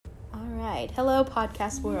right. Hello,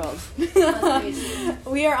 podcast world.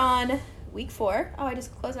 We are on week 4. Oh, I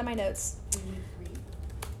just closed out my notes.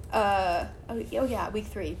 Week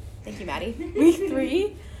 3. Thank you, Maddie. Week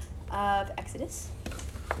 3 of Exodus.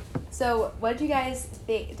 So, what did you guys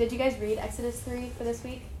think? Did you guys read Exodus 3 for this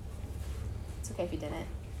week? It's okay if you didn't.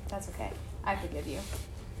 That's okay. I forgive you.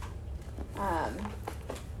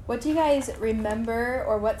 What do you guys remember,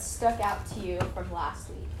 or what stuck out to you from last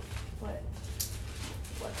week?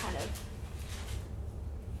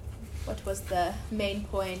 What was the main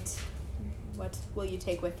point? What will you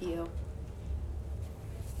take with you?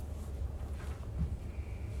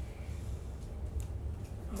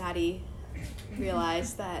 Maddie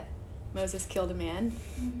realized that Moses killed a man.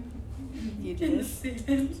 You did. It's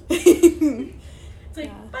like,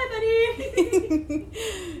 yeah. Bye, buddy.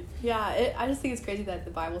 Yeah, I just think it's crazy that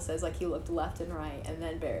the Bible says like he looked left and right and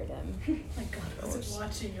then buried him. Oh my God, I was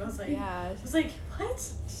watching you. I was like, what?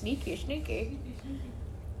 Sneaky.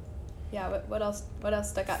 Yeah. What else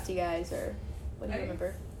stuck out to you guys, or what do you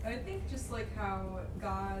remember? I think just like how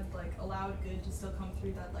God like allowed good to still come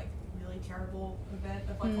through that like really terrible event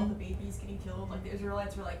of like all the babies getting killed. Like the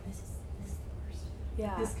Israelites were like, this is the worst.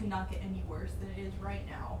 Yeah. This could not get any worse than it is right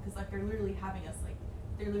now, because like they're literally having us like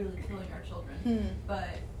they're literally killing our children.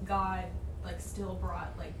 But God like still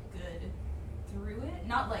brought like good through it,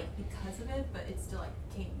 not like because of it, but it still like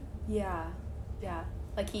came. Yeah.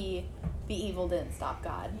 Like the evil didn't stop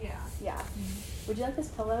God. Yeah. Mm-hmm. Would you like this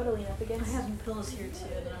pillow to lean up against? I have some pillows here too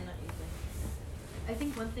that I'm not using. I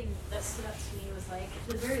think one thing that stood out to me was like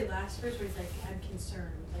the very last verse where he's like, I'm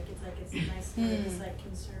concerned. It's a nice story. It's like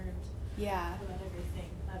concerned. Yeah. About everything.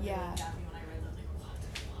 That really got me when I read that. I was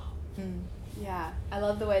like, what? Wow. Yeah. I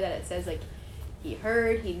love the way that it says like he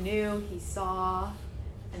heard, he knew, he saw,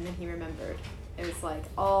 and then he remembered. It was like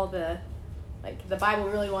all the Bible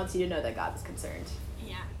really wants you to know that God was concerned.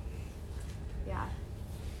 Yeah.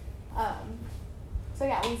 So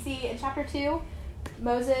we see in chapter 2,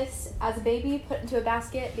 Moses, as a baby, put into a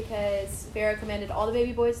basket because Pharaoh commanded all the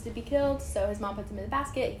baby boys to be killed. So his mom puts him in the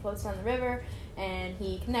basket. He floats down the river, and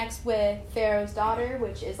he connects with Pharaoh's daughter,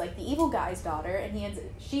 which is like the evil guy's daughter, and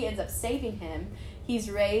she ends up saving him. He's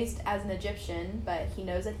raised as an Egyptian, but he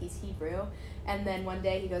knows that he's Hebrew. And then one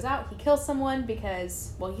day he goes out, he kills someone he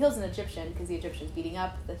kills an Egyptian because the Egyptian's beating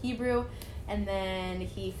up the Hebrew. And then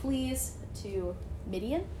he flees to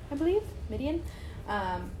Midian, I believe. Midian.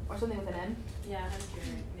 Or something with an M. Yeah, I'm sure.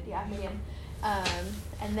 Yeah, Midian.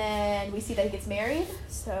 And then we see that he gets married.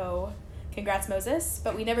 So congrats, Moses.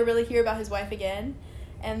 But we never really hear about his wife again.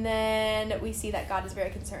 And then we see that God is very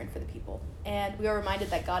concerned for the people. And we are reminded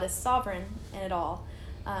that God is sovereign in it all.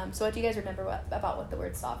 So what do you guys remember about what the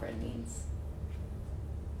word sovereign means?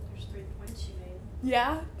 There's 3 points you made.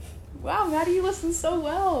 Yeah? Wow, Maddie, you listen so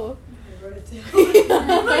well. I wrote it down.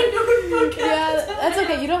 Yeah, that's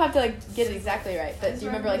okay. You don't have to get it exactly right. But do you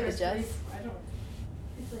remember the gist? I don't.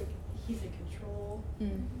 It's like he's in control.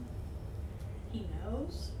 He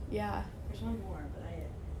knows. Yeah. There's one more, but I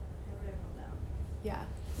wrote it all down. Yeah.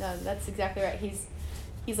 No, that's exactly right.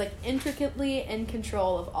 He's like intricately in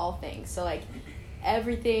control of all things. So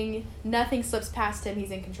everything, nothing slips past him.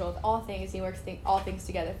 He's in control of all things. He works all things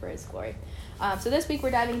together for his glory. So this week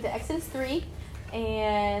we're diving into Exodus 3.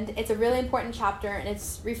 And it's a really important chapter, and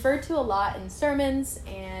it's referred to a lot in sermons,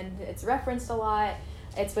 and it's referenced a lot.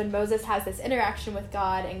 It's when Moses has this interaction with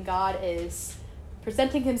God, and God is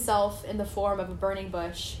presenting himself in the form of a burning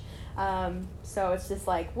bush. So it's just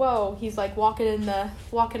like, whoa, he's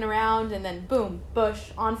walking around, and then boom,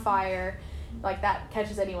 bush on fire. That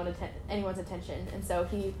catches anyone's attention. And so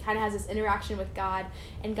he kind of has this interaction with God,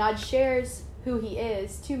 and God shares who he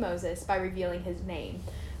is to Moses by revealing his name.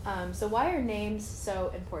 So why are names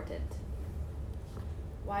so important?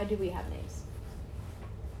 Why do we have names?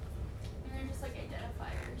 And they're just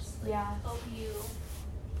identifiers. Help you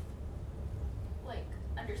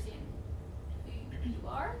understand who you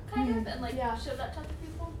are, kind of, and show that to other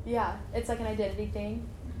people. Yeah, it's an identity thing.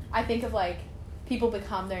 I think of people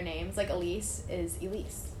become their names. Elise is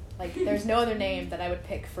Elise. There's no other name that I would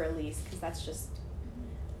pick for Elise, because that's just,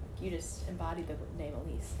 you just embody the name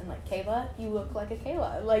Elise. And Kayla, you look like a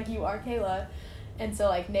Kayla. You are Kayla. And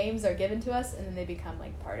so names are given to us, and then they become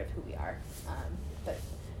part of who we are. But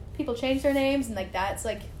people change their names, and that's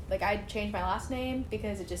I changed my last name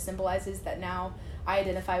because it just symbolizes that now I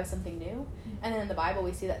identify with something new. And then in the Bible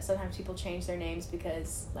we see that sometimes people change their names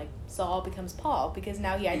because Saul becomes Paul because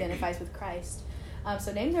now he identifies with Christ.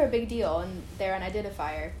 So names are a big deal, and they're an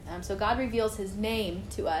identifier. So God reveals his name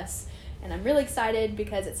to us. And I'm really excited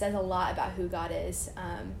because it says a lot about who God is.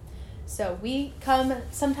 So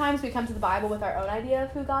sometimes we come to the Bible with our own idea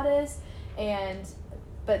of who God is. And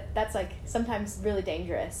But that's like sometimes really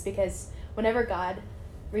dangerous, because whenever God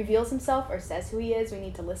reveals himself or says who he is, we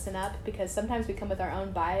need to listen up, because sometimes we come with our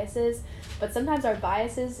own biases, but sometimes our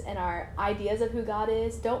biases and our ideas of who God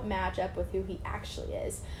is don't match up with who he actually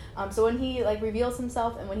is. So when he like reveals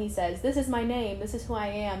himself, and when he says, this is my name, this is who I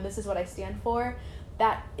am, this is what I stand for,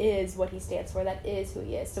 that is what he stands for. That is who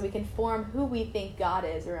he is. So we can form who we think God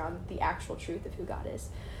is around the actual truth of who God is.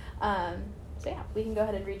 So yeah, we can go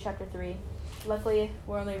ahead and read chapter 3. Luckily,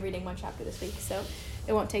 we're only reading one chapter this week, so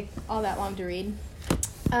it won't take all that long to read.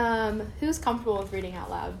 Who's comfortable with reading out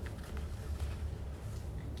loud?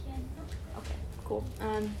 I can. Okay, cool.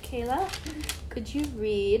 Kayla, could you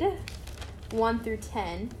read 1 through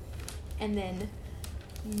 10? And then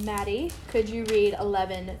Maddie, could you read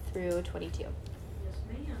 11 through 22? Yes,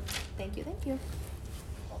 ma'am. Thank you.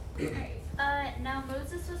 Alright. Now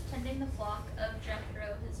Moses was tending the flock of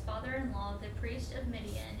Jethro, his father-in-law, the priest of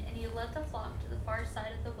Midian, and he led the flock to the far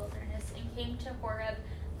side of the wilderness and came to Horeb,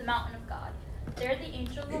 the mountain of God. There the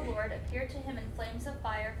angel of the Lord appeared to him in flames of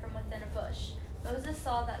fire from within a bush. Moses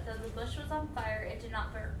saw that though the bush was on fire, it did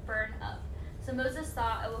not burn up. So Moses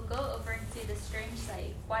thought, I will go over and see this strange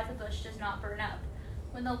sight, why the bush does not burn up.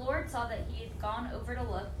 When the Lord saw that he had gone over to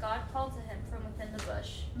look, God called to him from within the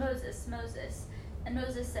bush, Moses, Moses. And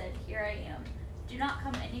Moses said, Here I am. Do not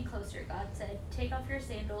come any closer, God said. Take off your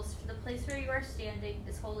sandals, for the place where you are standing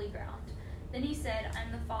is holy ground. Then he said,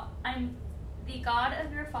 I'm the God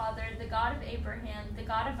of your father, the God of Abraham, the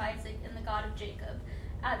God of Isaac, and the God of Jacob.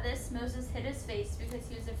 At this, Moses hid his face because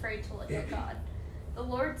he was afraid to look at God. The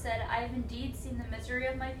Lord said, I have indeed seen the misery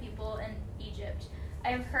of my people in Egypt. I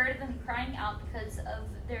have heard them crying out because of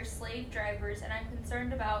their slave drivers, and I am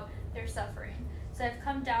concerned about their suffering. So I have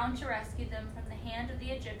come down to rescue them from the hand of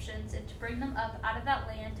the Egyptians and to bring them up out of that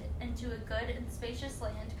land into a good and spacious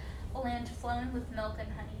land, a land flowing with milk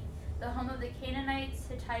and honey, the home of the Canaanites,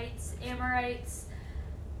 Hittites, Amorites,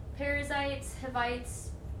 Perizzites,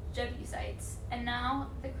 Hivites, Jebusites. And now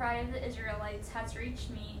the cry of the Israelites has reached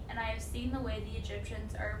me, and I have seen the way the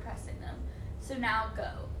Egyptians are oppressing them. So now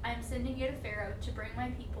go. I am sending you to Pharaoh to bring my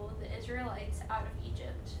people, the Israelites, out of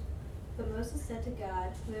Egypt. But Moses said to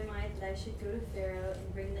God, Who am I that I should go to Pharaoh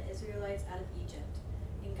and bring the Israelites out of Egypt?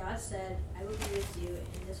 And God said, I will be with you,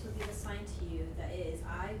 and this will be the sign to you that it is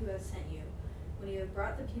I who have sent you. When you have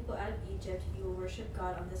brought the people out of Egypt, you will worship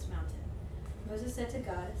God on this mountain. Moses said to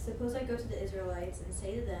God, Suppose I go to the Israelites and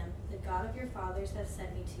say to them, The God of your fathers has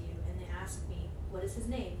sent me to you, and they ask me, What is his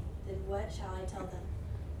name? Then what shall I tell them?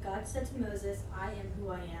 God said to Moses, I am who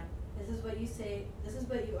I am. This is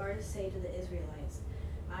what you are to say to the Israelites.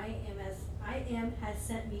 I am has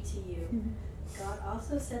sent me to you. God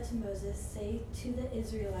also said to Moses, Say to the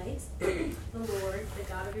Israelites, The Lord, the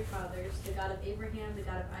God of your fathers, the God of Abraham, the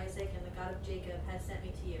God of Isaac, and the God of Jacob has sent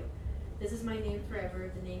me to you. This is my name forever,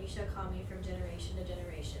 the name you shall call me from generation to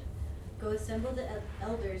generation. Go assemble the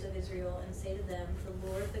elders of Israel and say to them, The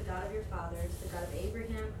Lord, the God of your fathers, the God of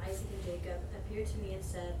Abraham, Isaac, and Jacob, appeared to me and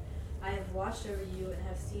said, I have watched over you and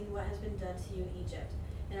have seen what has been done to you in Egypt,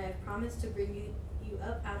 and I have promised to bring you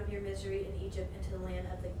up out of your misery in Egypt into the land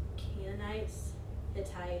of the Canaanites,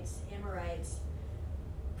 Hittites, Amorites,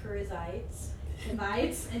 Perizzites,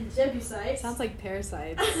 Hivites, and Jebusites. Sounds like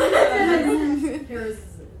parasites. Yeah,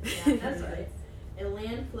 that's right. A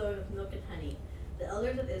land flowing with milk and honey. The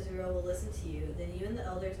elders of Israel will listen to you. Then you and the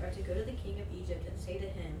elders are to go to the king of Egypt and say to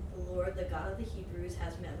him, The Lord, the God of the Hebrews,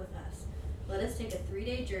 has met with us. Let us take a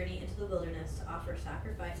 3-day journey into the wilderness to offer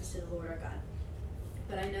sacrifices to the Lord our God.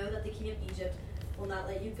 But I know that the king of Egypt will not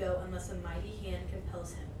let you go unless a mighty hand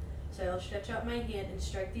compels him. So I will stretch out my hand and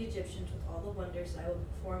strike the Egyptians with all the wonders that I will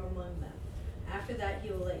perform among them. After that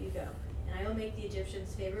he will let you go. And I will make the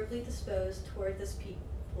Egyptians favorably disposed toward this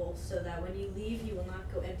people, so that when you leave you will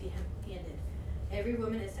not go empty-handed. Every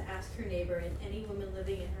woman is to ask her neighbor and any woman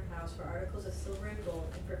living in her house for articles of silver and gold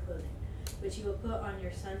and for clothing, which you will put on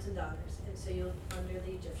your sons and daughters, and so you will plunder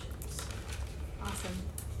the Egyptians. Awesome.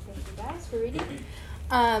 Thank you guys for reading.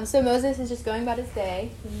 So Moses is just going about his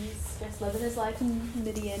day. He's just living his life in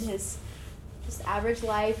Midian, his just average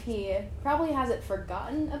life. He probably hasn't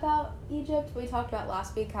forgotten about Egypt. We talked about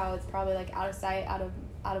last week how it's probably like out of sight, out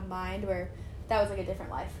of mind, where that was like a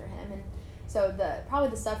different life for him. And so probably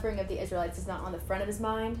the suffering of the Israelites is not on the front of his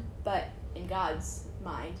mind, but in God's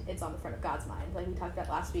mind, it's on the front of God's mind. Like we talked about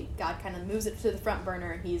last week, God kind of moves it to the front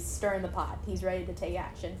burner and he's stirring the pot. He's ready to take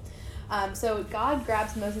action. So God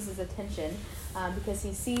grabs Moses' attention because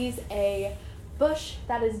he sees a bush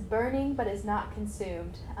that is burning but is not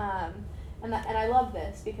consumed. And I love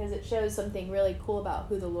this because it shows something really cool about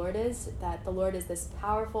who the Lord is, that the Lord is this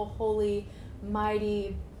powerful, holy,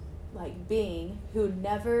 mighty, like being who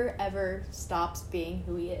never ever stops being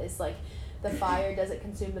who he is. Like the fire doesn't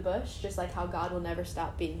consume the bush, just like how God will never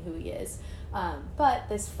stop being who he is. But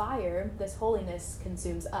this fire, this holiness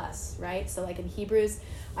consumes us, right? So like in Hebrews,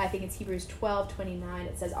 I think it's Hebrews 12:29,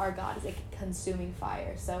 it says our God is a consuming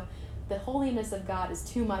fire. So the holiness of God is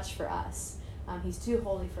too much for us. He's too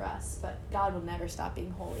holy for us, but God will never stop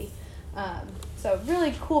being holy. So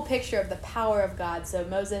really cool picture of the power of God. So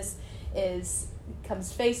Moses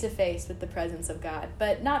comes face to face with the presence of God,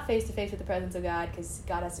 but not face to face with the presence of God because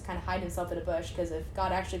God has to kind of hide himself in a bush, because if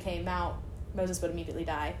God actually came out, Moses would immediately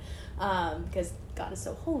die, because God is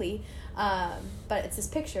so holy. But it's this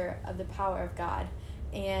picture of the power of God.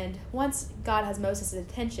 And once God has Moses'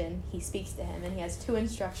 attention, he speaks to him, and he has two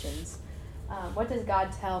instructions. What does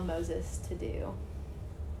God tell Moses to do?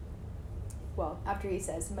 Well, after he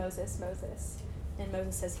says, Moses, Moses, and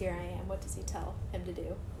Moses says, here I am, what does he tell him to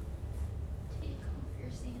do? Take off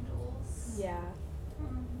your sandals. Yeah.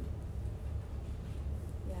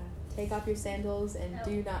 Yeah. Take off your sandals and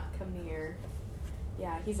do not come near.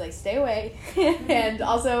 Yeah, he's like, stay away, and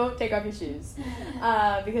also take off your shoes,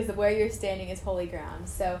 because where you're standing is holy ground.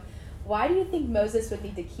 So why do you think Moses would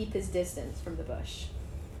need to keep his distance from the bush?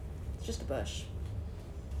 It's just a bush.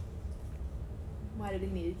 Why did he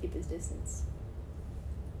need to keep his distance?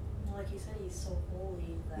 Well, like you said, he's so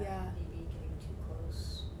holy that maybe getting too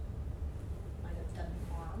close might have done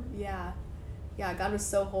harm. Yeah. Yeah, God was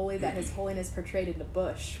so holy that his holiness portrayed in the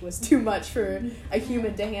bush was too much for a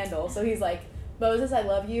human to handle. So he's like, Moses, I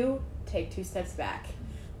love you. Take 2 steps back.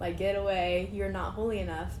 Like, get away. You're not holy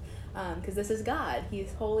enough. Because this is God. He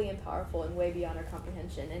is holy and powerful and way beyond our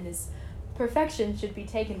comprehension. And his perfection should be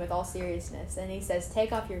taken with all seriousness. And he says,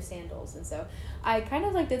 take off your sandals. And so I kind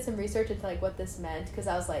of like did some research into like what this meant, because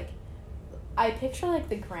I was like, I picture like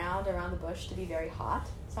the ground around the bush to be very hot.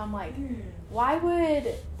 So I'm like, why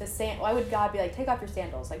would God be like, take off your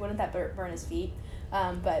sandals? Like, wouldn't that burn his feet?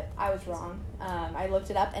 But I was wrong. I looked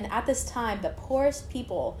it up, and at this time, the poorest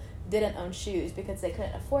people didn't own shoes because they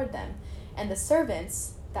couldn't afford them. And the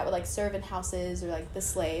servants that would like serve in houses, or like the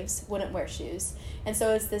slaves, wouldn't wear shoes. And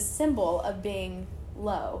so it's this symbol of being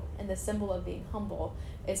low, and the symbol of being humble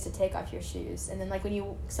is to take off your shoes. And then like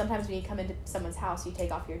sometimes when you come into someone's house, you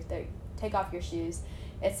take off your shoes.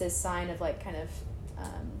 It's this sign of like kind of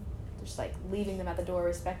just like leaving them at the door,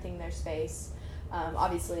 respecting their space.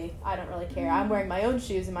 Obviously, I don't really care. I'm wearing my own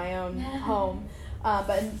shoes in my own home.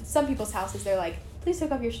 But in some people's houses, they're like, please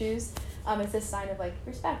take off your shoes. It's this sign of like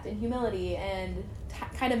respect and humility and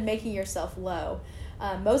kind of making yourself low.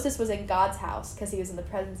 Moses was in God's house because he was in the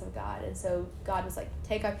presence of God. And so God was like,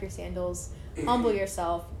 take off your sandals, humble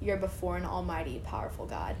yourself. You're before an almighty, powerful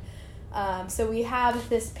God. So we have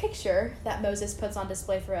this picture that Moses puts on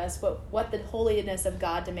display for us, what the holiness of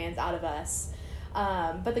God demands out of us.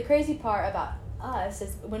 But the crazy part about us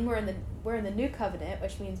is when we're in the new covenant,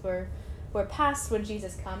 which means we're past when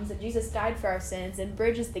Jesus comes, and Jesus died for our sins and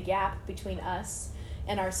bridges the gap between us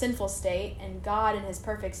and our sinful state and God in his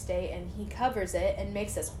perfect state, and he covers it and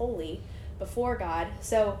makes us holy before God.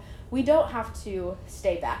 So we don't have to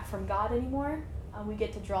stay back from God anymore. We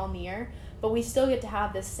get to draw near, but we still get to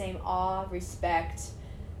have this same awe, respect,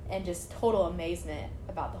 and just total amazement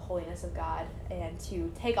about the holiness of God, and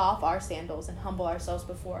to take off our sandals and humble ourselves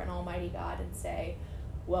before an almighty God and say,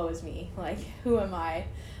 woe is me, like, who am I?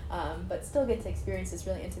 But still get to experience this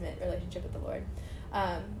really intimate relationship with the Lord.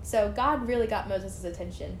 So God really got Moses'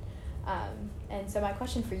 attention. And so my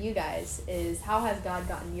question for you guys is, how has God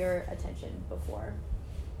gotten your attention before?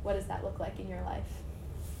 What does that look like in your life?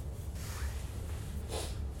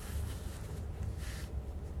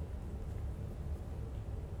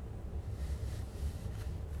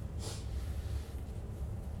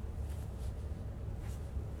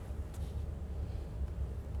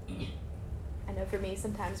 I know for me,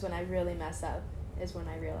 sometimes when I really mess up is when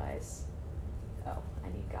I realize, oh, I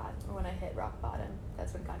need God. Or when I hit rock bottom,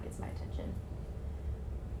 that's when God gets my attention.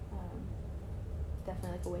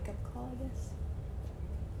 Definitely like a wake-up call, I guess.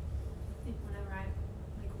 I think whenever I'm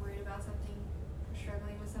like worried about something, or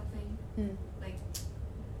struggling with something, like,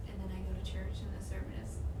 and then I go to church and the sermon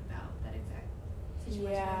is about that exact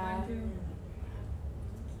situation I'm going through.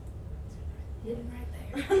 Hidden right there.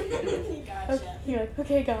 Gotcha. You're like,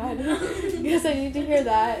 okay, God, because I need to hear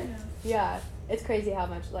that. Yeah, it's crazy how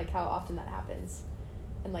often that happens,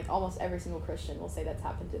 and like almost every single Christian will say that's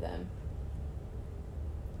happened to them.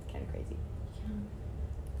 Kind of crazy.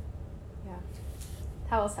 Yeah.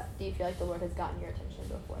 How else do you feel like the Lord has gotten your attention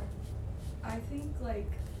before? I think,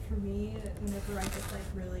 like, for me, whenever I get, like,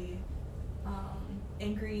 really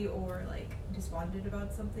angry or, like, despondent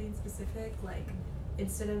about something specific, like,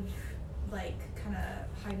 instead of like kind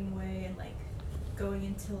of hiding away and like going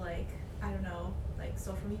into like, I don't know, like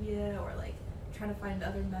social media or like trying to find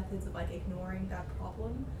other methods of like ignoring that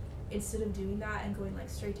problem, instead of doing that and going like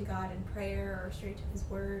straight to God in prayer or straight to his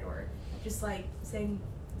word, or just like saying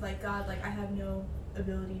like, God, like I have no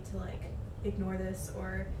ability to like ignore this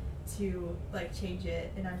or to like change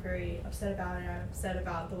it, and I'm very upset about it, and I'm upset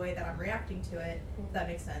about the way that I'm reacting to it, if that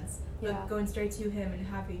makes sense. Yeah. But going straight to him and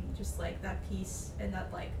having just like that peace and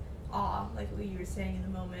that like awe, like what you were saying in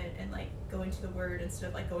the moment, and like going to the word instead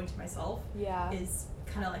of like going to myself, is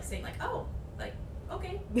kind of like saying like, oh, like,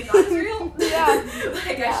 okay, God is real. Yeah.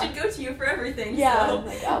 Like Yeah. I should go to you for everything. Yeah. So,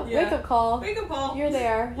 Like, oh, yeah. wake up call. Wake up call. You're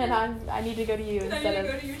there, and I need to go to you And I instead need of.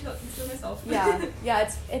 to go to you instead of myself. Yeah,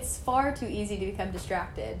 yeah. It's far too easy to become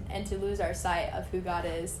distracted and to lose our sight of who God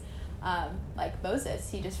is. Like Moses,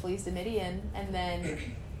 he just flees to Midian, and then,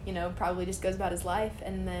 probably just goes about his life,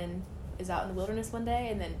 and then is out in the wilderness one day,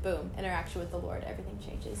 and then boom, interaction with the Lord, everything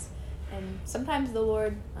changes. And sometimes the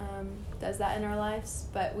Lord does that in our lives,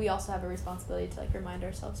 but we also have a responsibility to like remind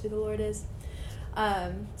ourselves who the Lord is.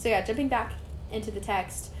 So yeah, jumping back into the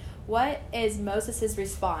text, what is Moses'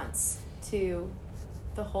 response to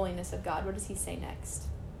the holiness of God? What does he say next?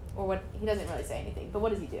 Or what? He doesn't really say anything, but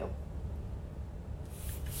what does he do?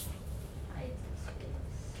 Hides his face.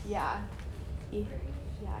 Yeah,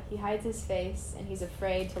 he hides his face, and he's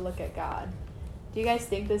afraid to look at God. Do you guys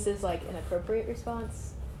think this is like an appropriate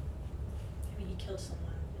response? Maybe he killed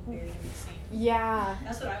someone and buried him in the sand. Yeah.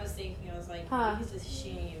 That's what I was thinking. I was like, Huh. maybe he's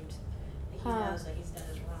ashamed that he Huh. knows like he's done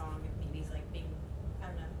is wrong, and maybe he's like being, I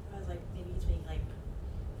don't know. I was like, maybe he's being like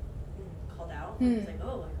called out. Hmm. He's like,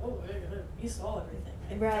 he saw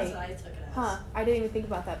everything. Right. That's what I took it as. Huh. I didn't even think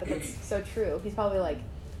about that, but that's so true. He's probably like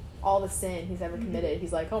all the sin he's ever committed.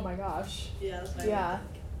 He's like, oh my gosh. Yeah, that's what I Yeah. would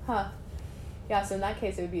think. Huh. Yeah, so in that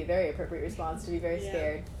case, it would be a very appropriate response to be very Yeah.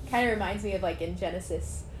 scared. Kind of reminds me of like in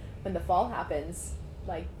Genesis, when the fall happens,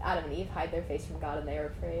 like Adam and Eve hide their face from God and they are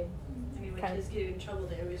afraid. I mean, when Kind kids get in trouble,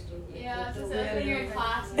 they always do. Yeah, don't so look at when you're them. in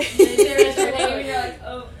class and they're just your name and you're like,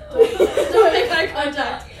 oh, Don't make eye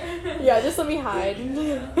contact. Yeah, just let me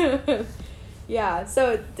hide. Yeah,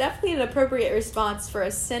 so definitely an appropriate response for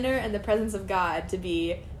a sinner in the presence of God to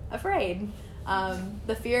be afraid.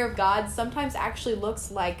 The fear of God sometimes actually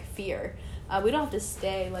looks like fear. We don't have to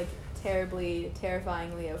stay like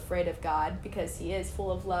terrifyingly afraid of God, because he is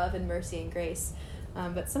full of love and mercy and grace.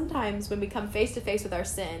 But sometimes when we come face to face with our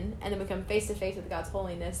sin, and then we come face to face with God's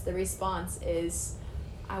holiness, the response is,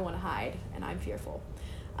 I want to hide and I'm fearful.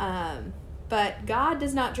 But God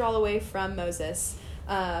does not draw away from Moses.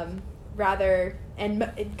 Rather,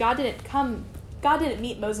 and God didn't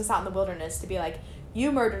meet Moses out in the wilderness to be like,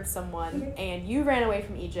 you murdered someone and you ran away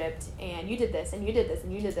from Egypt and you did this and you did this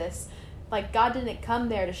and you did this. Like, God didn't come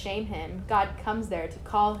there to shame him. God comes there to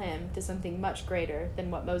call him to something much greater than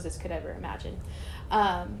what Moses could ever imagine.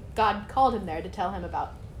 God called him there to tell him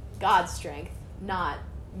about God's strength, not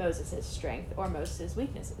Moses' strength or Moses'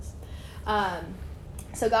 weaknesses.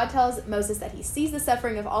 So God tells Moses that he sees the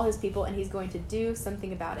suffering of all his people and he's going to do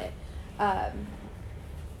something about it.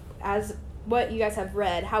 As what you guys have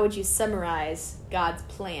read, how would you summarize God's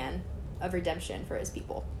plan of redemption for his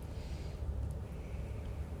people?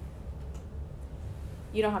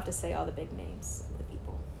 You don't have to say all the big names of the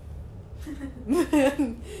people.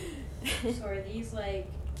 So are these like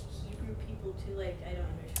Hebrew people too? Like, I don't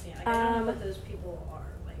understand. Like, I don't know what those people are.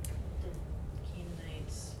 Like the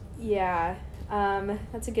Canaanites. Yeah,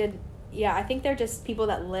 that's a good. Yeah, I think they're just people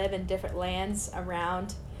that live in different lands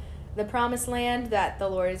around the promised land that the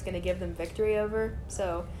Lord is going to give them victory over.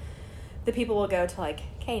 So the people will go to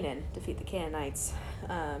like Canaan, defeat the Canaanites,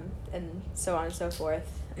 and so on and so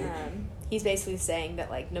forth. He's basically saying that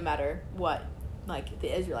like no matter what, like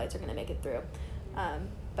the Israelites are going to make it through.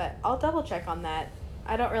 But I'll double check on that.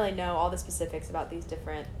 I don't really know all the specifics about these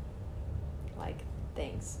different like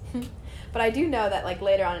things. But I do know that like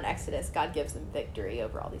later on in Exodus, God gives them victory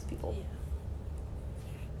over all these people. Yeah.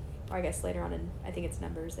 Or I guess later on in, I think it's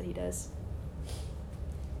Numbers that he does.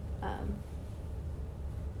 But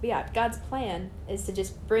yeah, God's plan is to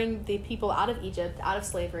just bring the people out of Egypt, out of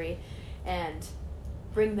slavery, and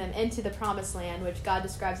bring them into the promised land, which God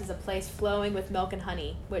describes as a place flowing with milk and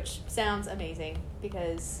honey, which sounds amazing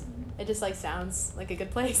because it just like sounds like a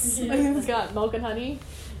good place. Yeah. Like, it's got milk and honey.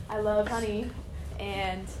 I love honey.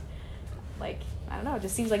 And like, I don't know, it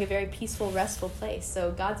just seems like a very peaceful, restful place.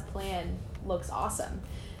 So God's plan looks awesome.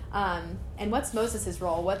 And what's Moses'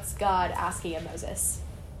 role? What's God asking of Moses?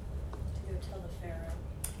 To go tell the Pharaoh.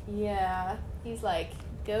 Yeah, he's like,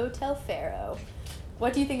 go tell Pharaoh.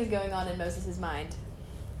 What do you think is going on in Moses' mind?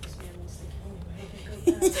 This man wants to kill me, but I can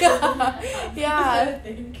Yeah.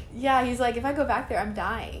 Yeah, he's like, if I go back there, I'm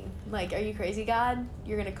dying. Like, are you crazy, God?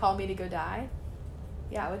 You're going to call me to go die?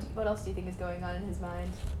 Yeah, what else do you think is going on in his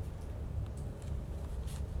mind?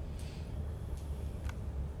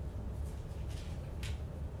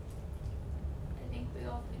 I think we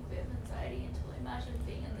all think we have anxiety until we imagine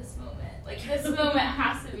being in this moment. Like, this moment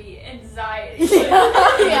has to be anxiety.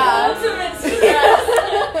 Yeah. Ultimate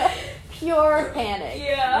stress. Pure panic.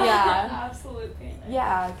 Yeah. Yeah. Absolute panic.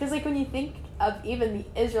 Yeah, because, like, when you think of even the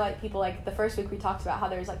Israelite people, like, the first week we talked about how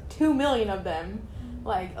there's, like, 2 million of them.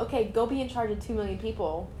 Like, okay, go be in charge of 2 million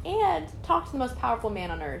people and talk to the most powerful man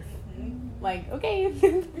on earth. Like, okay.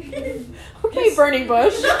 Okay, burning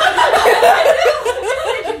bush. I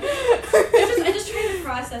just try to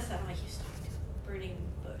process that. I'm like, you talking to burning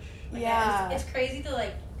bush. Like, Yeah. It's crazy to,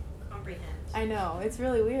 like, comprehend. I know, it's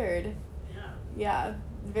really weird. Yeah. Yeah,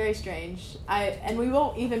 very strange. And we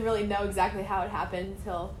won't even really know exactly how it happened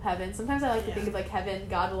until heaven. Sometimes I like to think of, like, heaven,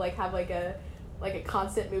 God will, like, have, like a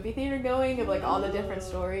constant movie theater going of, like, all the different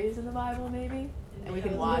stories in the Bible, maybe. And we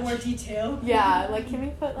can watch. A little more detail. Yeah, like, can we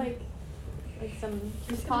put, like some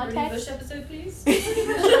Burning context? Bush episode, please? Is there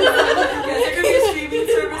gonna be a streaming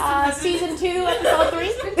service? in heaven? Season 2, episode 3.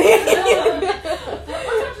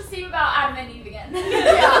 Let's watch a scene about Adam and Eve again.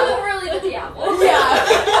 Yeah. Who really did the apple? Yeah.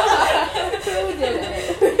 Who did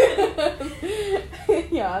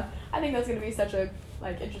it? Yeah. I think that's gonna be such a,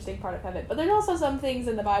 like, interesting part of heaven. But there's also some things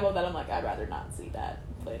in the Bible that I'm like, I'd rather not see that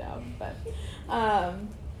played out. But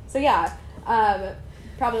so yeah.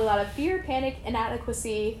 Probably a lot of fear, panic,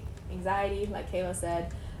 inadequacy, anxiety, like Kayla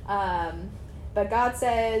said. But God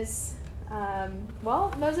says,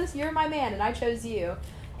 well, Moses, you're my man and I chose you.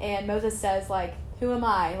 And Moses says, like, who am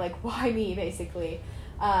I? Like, why me, basically?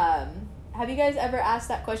 Have you guys ever asked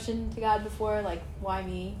that question to God before? Like, why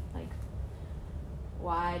me? Like,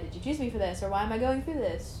 why did you choose me for this? Or why am I going through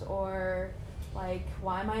this? Or, like,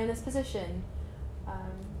 why am I in this position?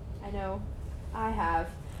 I know I have.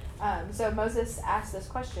 So Moses asked this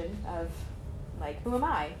question of, like, who am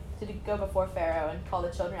I to go before Pharaoh and call the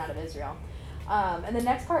children out of Israel? And the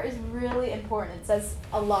next part is really important. It says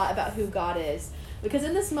a lot about who God is. Because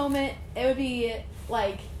in this moment, it would be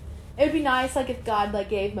nice, like, if God, like,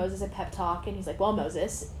 gave Moses a pep talk and he's like, well,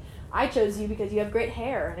 Moses, I chose you because you have great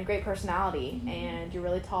hair and a great personality and you're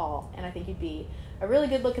really tall and I think you'd be a really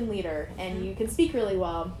good looking leader and you can speak really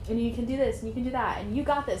well and you can do this and you can do that and you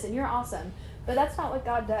got this and you're awesome. But that's not what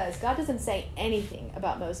God does. God doesn't say anything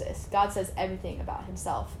about Moses. God says everything about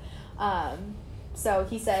himself. So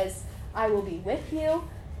he says, I will be with you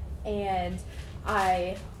and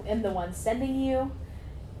I am the one sending you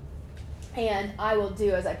and I will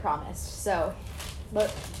do as I promised. So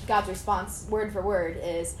God's response, word for word,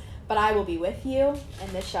 is, but I will be with you,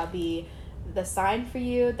 and this shall be the sign for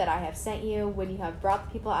you that I have sent you when you have brought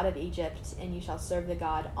the people out of Egypt, and you shall serve the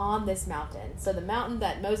God on this mountain. So the mountain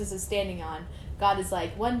that Moses is standing on, God is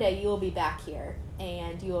like, one day you will be back here,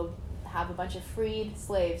 and you will have a bunch of freed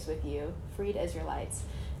slaves with you, freed Israelites,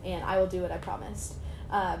 and I will do what I promised.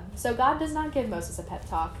 So God does not give Moses a pep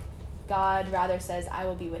talk. God rather says, I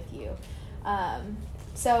will be with you. How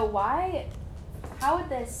would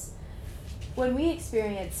this, when we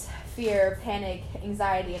experience fear, panic,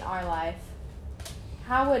 anxiety in our life,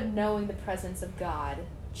 how would knowing the presence of God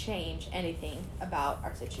change anything about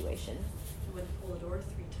our situation? I would pull the door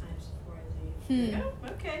 3 times before I leave. Oh,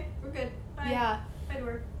 okay, we're good. Bye. Yeah. Bye,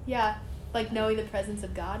 door. Yeah. Like, knowing the presence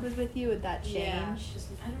of God was with you, would that change? Yeah. Just,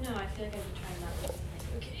 I don't know. I feel like I've been trying not to. Like,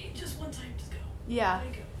 okay, just one time, just go. Yeah. Let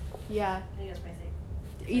it go. Yeah. I think that's my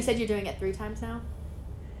thing. You said you're doing it 3 times now?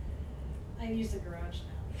 I use the garage now.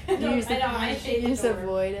 You I hate the just door.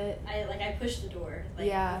 avoid it. I push the door. Like,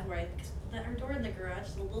 Yeah. Before our door in the garage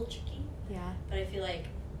is a little tricky, Yeah. but I feel like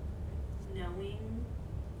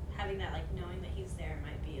having that, like, knowing that he's there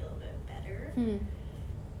might be a little bit better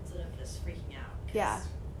instead of just freaking out. Yeah.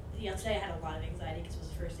 Today I had a lot of anxiety because it was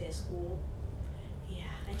the first day of school. Yeah,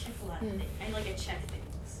 I check a lot of things. I check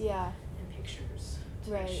things. Yeah. And pictures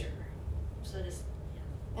to Right. make sure. So just,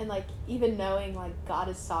 And, like, even knowing, like, God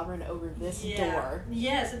is sovereign over this door.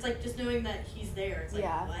 Yes, it's like just knowing that he's there. It's like,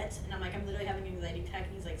 Yeah. what? And I'm like, I'm literally having an anxiety attack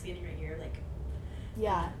and he's like standing right here. Like,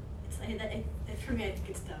 Yeah. it's like, for me, I think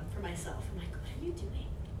it's dumb for myself. I'm like, what are you doing?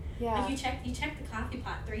 Yeah. Like, you check the coffee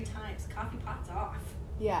pot 3 times. Coffee pot's off.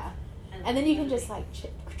 Yeah. And then you can just, like,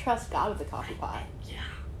 trust God with the coffee pot. Yeah.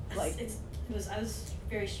 Like- I was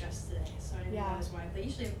very stressed today, so I didn't know Yeah. that was why. But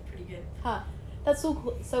usually I'm pretty good. Huh. That's so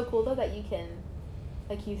cool, though, that you can,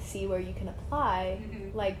 like, you see where you can apply,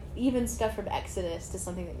 Mhm. like, even stuff from Exodus to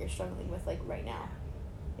something that you're struggling with, like, right now.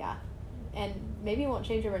 Yeah. and maybe it won't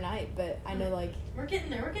change overnight, but I know, like, We're getting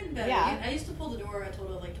there. We're getting better. Yeah. I used to pull the door a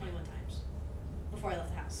total of like 21 times before I left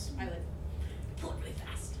the house. I would pull it really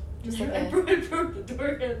fast. Just I like broke the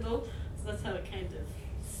door handle, so that's how it kind of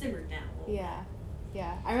simmered down a little.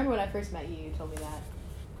 yeah. I remember when I first met you, you told me that,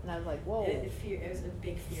 and I was like, whoa. It was a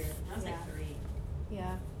big fear. I was Yeah. like 3.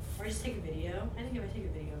 Yeah. Or just take a video. I think if I take a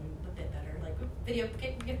video, I'm a bit better. Like, video,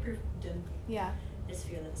 get proof, done. Yeah. I just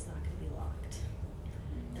fear that it's not going to be locked.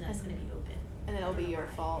 And that's going to be open. And then it'll I be don't know your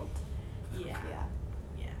why. fault. Yeah. Yeah.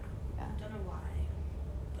 Yeah. Don't know why.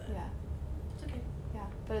 But Yeah. it's okay. Yeah.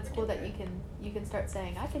 But it's cool that you can start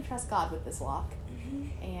saying, I can trust God with this lock,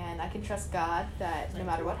 Mm-hmm. and I can trust God that no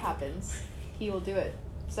matter what happens, He will do it.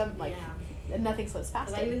 And nothing slips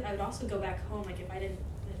past Him. I would also go back home. Like, if I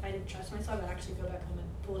didn't trust myself, I would actually go back home and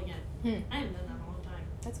pull it again. I haven't done that in a long time.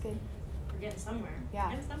 That's good. We're getting somewhere. Yeah.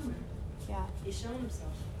 We're getting somewhere. Yeah. He's showing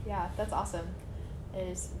himself. Yeah, that's awesome. It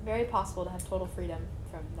is very possible to have total freedom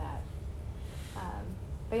from that.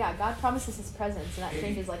 But yeah, God promises His presence, and that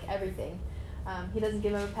changes like everything. He doesn't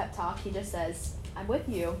give him a pep talk. He just says, "I'm with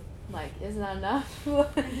you." Like, isn't that enough?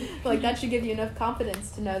 Like, that should give you enough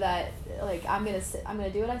confidence to know that, like, I'm gonna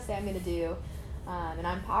do what I say I'm gonna do, and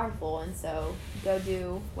I'm powerful, and so go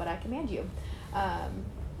do what I command you.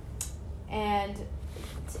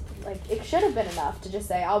 Like, it should have been enough to just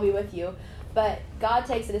say, I'll be with you, but God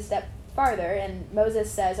takes it a step farther, and Moses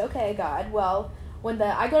says, okay, God, well, when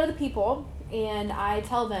I go to the people and I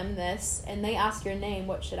tell them this, and they ask your name,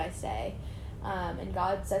 what should I say? And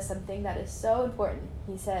God says something that is so important.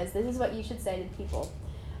 He says, this is what you should say to the people.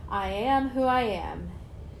 I am who I am.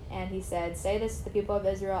 And He said, say this to the people of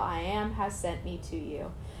Israel, I am has sent me to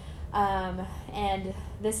you. And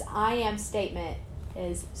this I am statement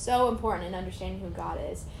is so important in understanding who God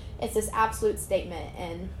is. It's this absolute statement,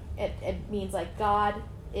 and it means like God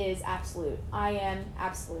is absolute. I am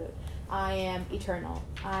absolute. I am eternal.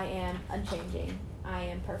 I am unchanging. I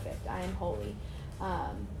am perfect. I am holy.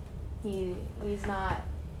 He's not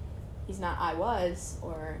I was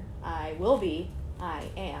or I will be. I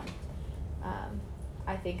am.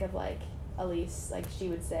 I think of like Elise, like she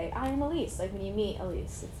would say, I am Elise. Like when you meet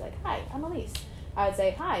Elise, it's like, hi, I'm Elise. I would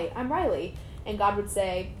say, hi, I'm Riley. And God would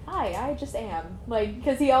say, hi, I just am. Like,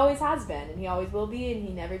 because He always has been, and He always will be, and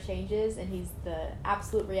He never changes, and He's the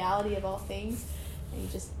absolute reality of all things. And He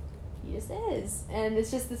just is. And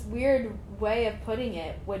it's just this weird way of putting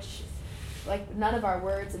it, which, like, none of our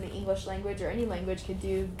words in the English language or any language could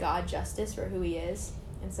do God justice for who He is.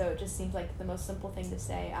 And so it just seems like the most simple thing to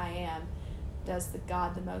say, I am, does the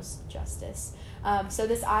God the most justice. So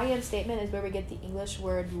this I am statement is where we get the English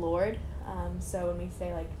word Lord. So when we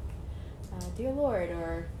say, like, dear Lord,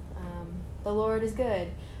 or the Lord is good,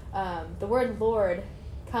 the word Lord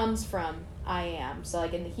comes from I am. So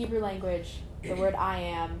like in the Hebrew language, the word I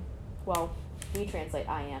am, well, we translate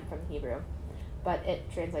I am from Hebrew, but it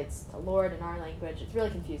translates to Lord in our language. It's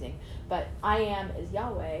really confusing, but I am is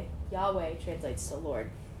Yahweh. Yahweh translates to Lord.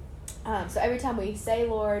 So every time we say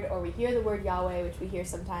Lord or we hear the word Yahweh, which we hear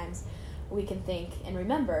sometimes, we can think and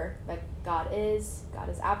remember that God is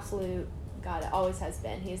absolute. God always has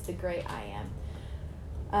been. He is the great I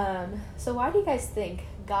am. So why do you guys think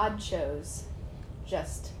God chose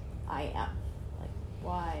just I am? Like,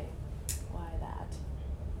 why that?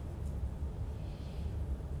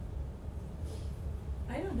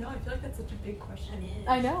 I don't know. I feel like that's such a big question. It is.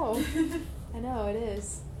 I know. I know, it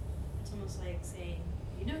is. It's almost like saying,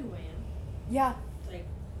 you know who I am. Yeah. It's like,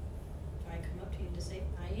 if I come up to you and just say,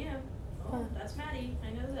 I am. Oh, Huh. that's Maddie.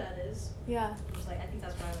 I know who that is. Yeah. It was like, I think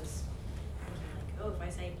that's what I was thinking, like, oh, if I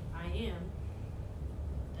say I am,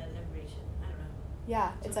 that everybody should, I don't know.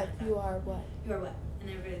 Yeah. It's like, Something like you that. are what? You are what? And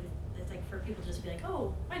everybody, it's like for people just to be like,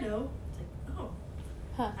 oh, I know. It's like, oh.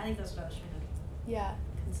 Huh. I think that's what I was trying to Yeah.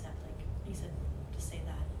 concept. Like, he said, just say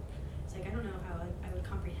that. It's like, I don't know how I would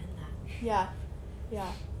comprehend that. Yeah.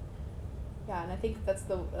 Yeah. Yeah, and I think that's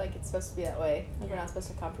it's supposed to be that way. Like, we're not supposed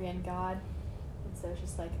to comprehend God. And so it's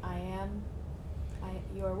just like,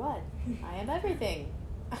 you are what? I am everything.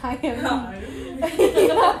 I am. Well,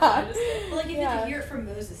 like, if Yeah. you hear it from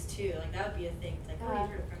Moses, too, like, that would be a thing. It's like, oh, you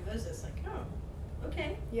heard it from Moses. Like, oh,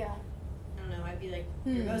 okay. Yeah. I don't know. I'd be like,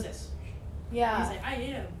 you're Moses. Yeah. He's like, I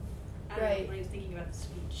am. I don't Right. know when he was thinking about the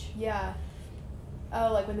speech. Yeah.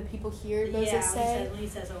 Oh, like when the people hear Moses yeah, say? when he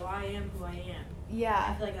says, oh, I am who I am. I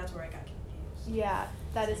Yeah. feel like that's where I got confused. Yeah.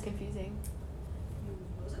 That is confusing.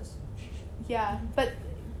 Moses. Yeah. But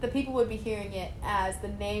the people would be hearing it as the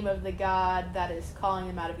name of the God that is calling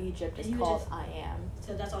them out of Egypt is And he would called just- I am.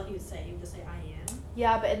 So that's all he would say. He would just say, I am.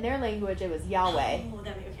 Yeah, but in their language it was Yahweh. Oh,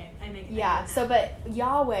 okay. I Yeah, get so that. but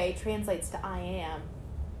Yahweh translates to I am.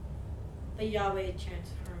 But Yahweh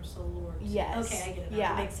transforms the Lord. Yes. Okay, I get it now.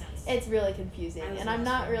 Yeah. It makes sense. It's really confusing, I was and I'm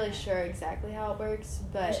not lost really for a sure exactly how it works, I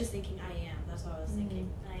but was just thinking I am. That's what I was thinking.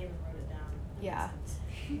 And I even wrote it down. That Yeah. makes sense.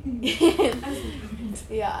 I was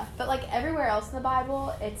thinking. yeah. But like everywhere else in the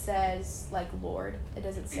Bible, it says like Lord. It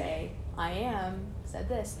doesn't say I am said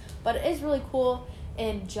this, but it is really cool.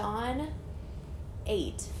 In John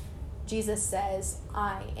 8, Jesus says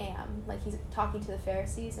I am. Like he's talking to the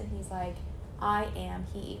Pharisees, and he's like, I am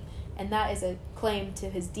He. And that is a claim to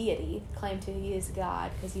his deity, claim to he is God,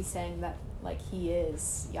 because he's saying that like he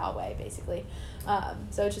is Yahweh basically.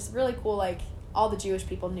 So it's just really cool. Like all the Jewish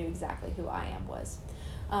people knew exactly who I am was.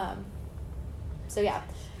 So yeah,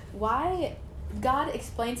 why God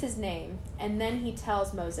explains his name and then he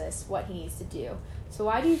tells Moses what he needs to do. So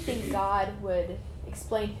why do you think God would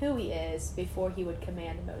explain who he is before he would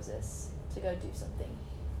command Moses to go do something?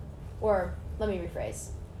 Or let me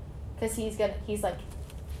rephrase, because he's like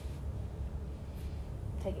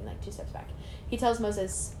taking like 2 steps back. He tells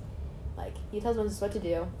Moses what to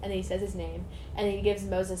do, and then he says his name, and then he gives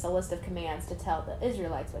Moses a list of commands to tell the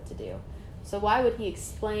Israelites what to do. So why would he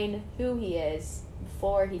explain who he is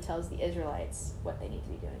before he tells the Israelites what they need to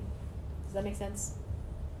be doing? Does that make sense?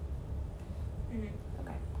 Mm-hmm.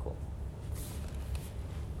 Okay, cool.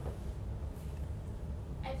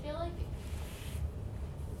 I feel like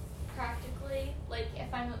practically, like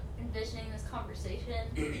if I'm envisioning this conversation,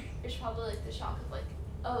 there's probably like the shock of like,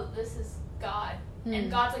 oh, this is God.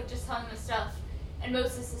 And God's like just telling them stuff. And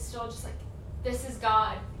Moses is still just like, this is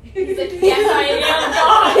God. He's like, yes, I am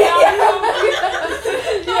God.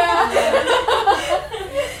 Yeah.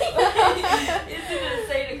 He's gonna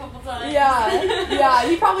say it a couple times. Yeah,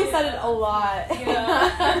 he probably said it a lot.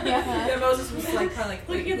 Yeah, Moses was like kind of like,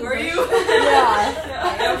 Look at the who are bush. you?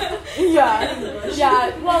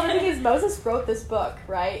 Yeah. Well, the thing is, Moses wrote this book,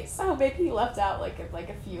 right? So maybe he left out like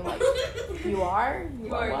a few like, you are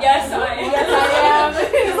what? Yes, I am. Yes, I am.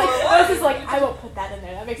 He's like, Moses like, I won't put that in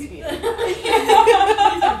there. That makes me.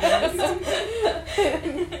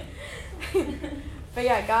 But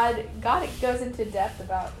yeah, God goes into depth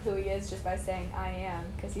about who he is just by saying I am,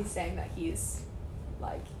 because he's saying that he's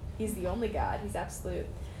the only God. He's absolute.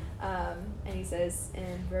 And he says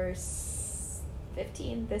in verse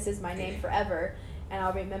 15, this is my name forever, and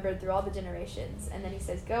I'll be remembered through all the generations. And then he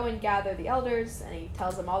says, go and gather the elders, and he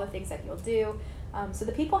tells them all the things that he'll do. So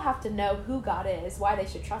the people have to know who God is, why they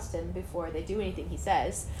should trust him before they do anything he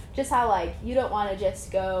says. Just how, like, you don't want to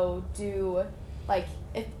just go do, like,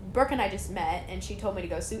 if Brooke and I just met and she told me to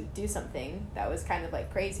go do something that was kind of,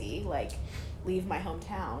 like, crazy, like, leave my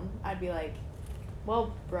hometown, I'd be like,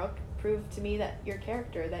 well, Brooke, prove to me that your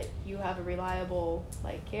character, that you have a reliable,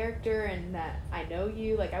 like, character and that I know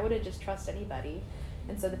you. Like, I wouldn't just trust anybody.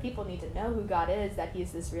 And so the people need to know who God is, that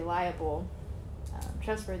he's this reliable,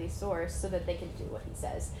 trustworthy source, so that they can do what he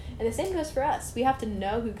says. And the same goes for us. We have to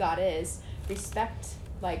know who God is, respect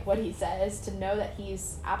like what he says, to know that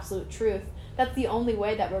he's absolute truth. That's the only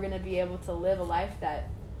way that we're going to be able to live a life that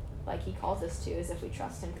like he calls us to, is if we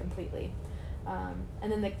trust him completely.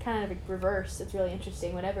 And then the kind of reverse, it's really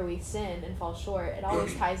interesting. Whenever we sin and fall short, it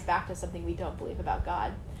always ties back to something we don't believe about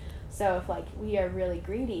God. So if like we are really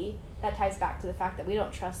greedy, that ties back to the fact that we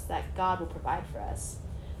don't trust that God will provide for us.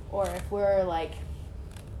 Or if we're like,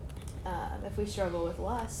 if we struggle with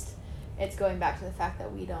lust, it's going back to the fact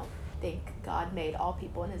that we don't think God made all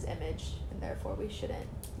people in his image, and therefore we shouldn't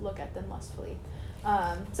look at them lustfully.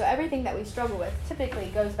 So everything that we struggle with typically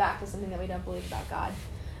goes back to something that we don't believe about God.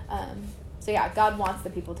 So yeah, God wants the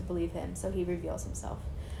people to believe him, so he reveals himself.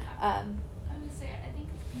 I would say, I think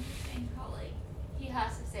it's interesting how, like, he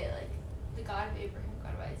has to say, like, the God of Abraham,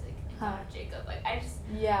 God of Isaac, and God of Jacob. Like, I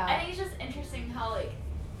think it's just interesting how, like,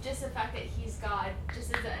 just the fact that he's God just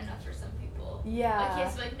isn't enough for some people. Yeah. Like, he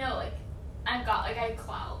has to be like, no, like, I'm God, like, I have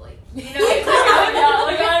clout, like, you know, it's like, I'm God,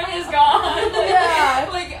 like, I'm his God. Like, Yeah.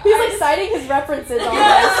 Like, He's like citing his references on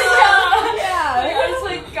yeah, this. yeah. Like, I just,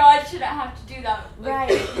 like, God shouldn't have to do that. Like,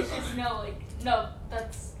 Right. It's just, no,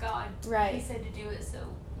 that's God. Right. He said to do it, so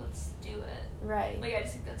let's do it. Right. Like, I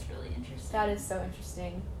just think that's really interesting. That is so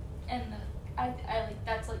interesting. And I like,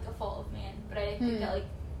 that's, like, a fault of man, but I think that, like,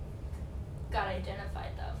 God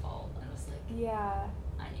identified that fault and was like, Yeah.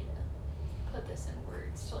 I need to put this in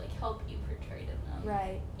words to, like, help you portray to them.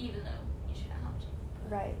 Right. Even though you shouldn't have to.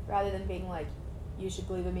 Right. Rather than being like, you should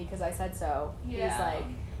believe in me because I said so. Yeah. He's like,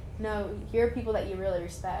 no, here are people that you really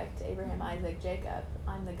respect. Abraham, Isaac, Jacob.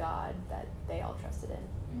 I'm the God that they all trusted in.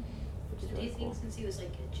 Mm-hmm. Which is Do really you think cool. since he was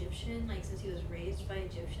like Egyptian, like since he was raised by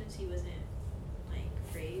Egyptians, he wasn't like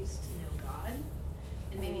raised to know God,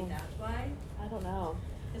 and maybe Oh. that's why? I don't know.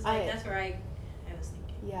 Because like that's where I was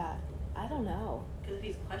thinking. Yeah. I don't know. Because if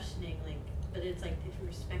he's questioning like But it's like if you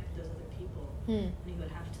respect those other people, then you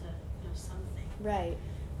would have to know something. Right.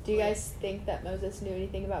 Do you guys think that Moses knew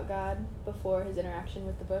anything about God before his interaction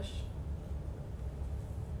with the bush?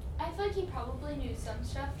 I feel like he probably knew some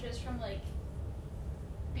stuff just from like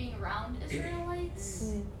being around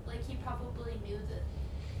Israelites. Like he probably knew that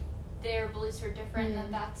their beliefs were different,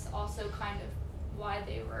 and that's also kind of why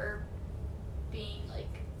they were being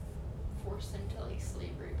like forced into like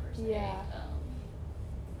slavery per se. Yeah.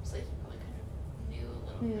 So like he probably kind of knew a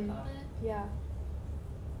little bit about it. Yeah.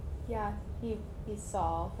 Yeah. He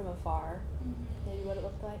saw from afar maybe what it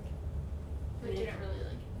looked like. But didn't really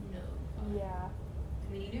like know. Yeah.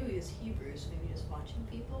 I mean, he knew he was Hebrew, so maybe just watching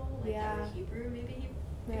people that were Hebrew, maybe he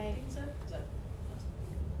picked things up. That's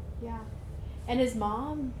Yeah. And his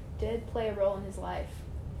mom did play a role in his life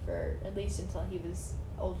for at least until he was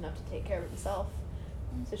old enough to take care of himself.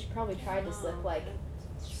 So she probably tried to slip like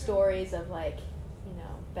stories of like, you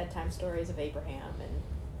know, bedtime stories of Abraham and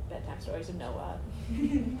bedtime stories of Noah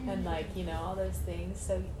and like, you know, all those things.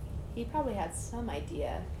 So he probably had some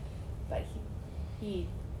idea, but he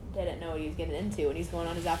didn't know what he was getting into when he's going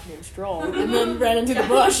on his afternoon stroll and then ran into the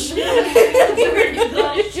bush.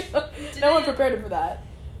 No one prepared him for that.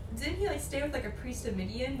 Didn't he like stay with like a priest of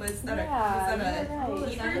Midian? Was that right. a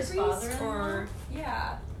Hebrew priest or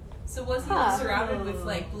So was he surrounded with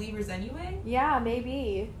like believers anyway? Yeah,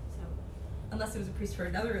 maybe. Unless it was a priest for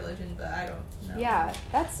another religion, but I don't know. Yeah,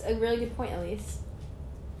 that's a really good point, Elise.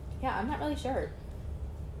 Yeah, I'm not really sure.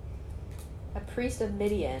 A priest of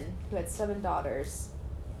Midian who had 7 daughters.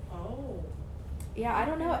 Oh. Yeah, I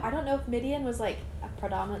don't know. I don't know if Midian was like a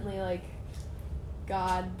predominantly like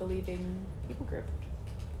God-believing people group.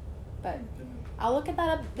 But I'll look at that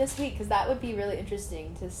up this week because that would be really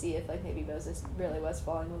interesting to see if like maybe Moses really was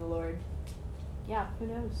following the Lord. Yeah, who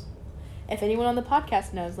knows? If anyone on the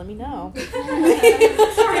podcast knows, let me know. Sorry,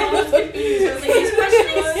 I was confused. He's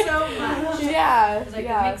questioning so much. Yeah, It's like,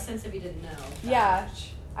 it makes sense if you didn't know. Yeah,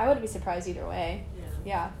 I wouldn't be surprised either way.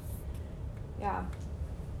 Yeah. Yeah.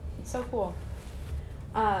 So cool.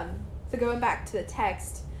 So going back to the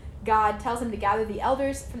text, God tells him to gather the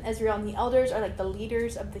elders from Israel, and the elders are like the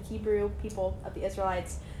leaders of the Hebrew people of the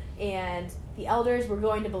Israelites, and the elders were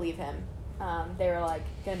going to believe him. They were like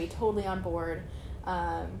going to be totally on board.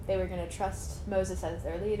 They were going to trust Moses as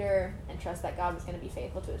their leader and trust that God was going to be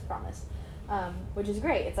faithful to his promise, which is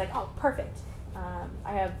great. It's like, oh, perfect.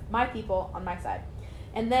 I have my people on my side.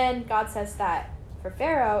 And then God says that for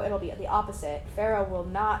Pharaoh, it'll be the opposite. Pharaoh will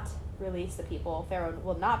not release the people. Pharaoh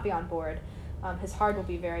will not be on board. His heart will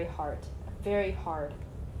be very hard. Very hard.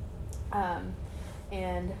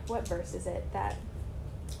 And what verse is it? That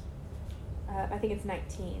I think it's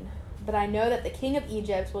 19. But I know that the king of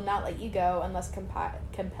Egypt will not let you go unless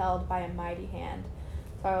compelled by a mighty hand.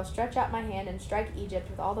 So I will stretch out my hand and strike Egypt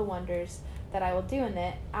with all the wonders that I will do in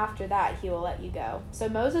it. After that, he will let you go. So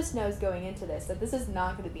Moses knows going into this that this is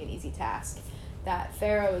not going to be an easy task. That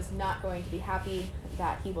Pharaoh is not going to be happy.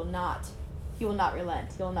 That he will not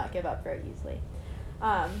relent. He will not give up very easily.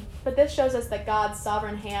 But this shows us that God's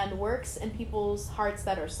sovereign hand works in people's hearts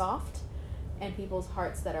that are soft and people's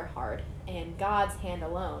hearts that are hard. And God's hand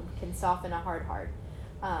alone can soften a hard heart.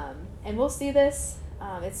 And we'll see this.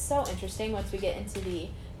 It's so interesting once we get into the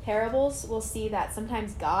parables. We'll see that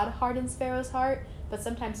sometimes God hardens Pharaoh's heart, but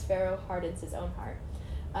sometimes Pharaoh hardens his own heart.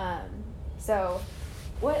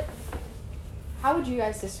 How would you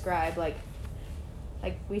guys describe, like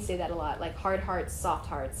we say that a lot, like hard hearts, soft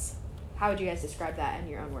hearts. How would you guys describe that in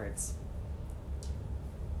your own words?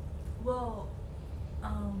 Well,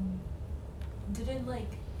 didn't like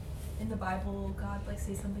in the Bible God like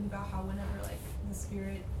say something about how whenever like the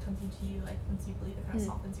Spirit comes into you, like once you believe, it kind of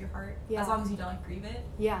softens your heart, as long as you don't like grieve it.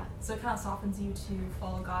 Yeah. So it kind of softens you to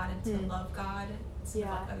follow God and to love God instead of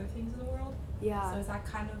like other things in the world. Yeah. So is that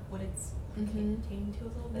kind of what it's pertaining to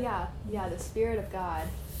a little bit? Yeah. The Spirit of God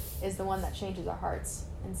is the one that changes our hearts,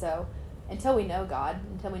 and so until we know God,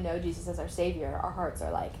 until we know Jesus as our Savior, our hearts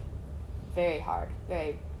are like very hard,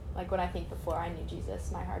 very like when I think before I knew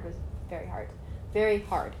Jesus, my heart was very hard. Very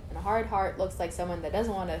hard. And a hard heart looks like someone that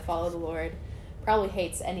doesn't want to follow the Lord, probably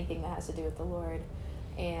hates anything that has to do with the Lord,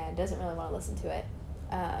 and doesn't really want to listen to it.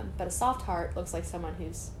 But a soft heart looks like someone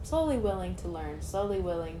who's slowly willing to learn, slowly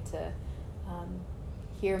willing to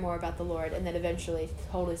hear more about the Lord, and then eventually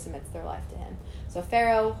totally submits their life to him. So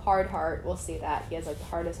Pharaoh, hard heart, we'll see that. He has like the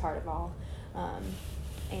hardest heart of all.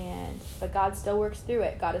 But God still works through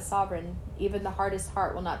it. God is sovereign. Even the hardest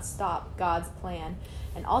heart will not stop God's plan.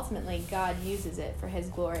 And ultimately, God uses it for his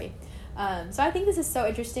glory. So I think this is so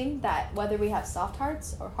interesting that whether we have soft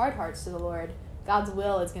hearts or hard hearts to the Lord, God's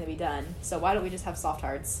will is going to be done. So why don't we just have soft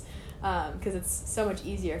hearts? because it's so much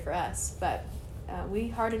easier for us. But we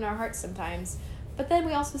harden our hearts sometimes. But then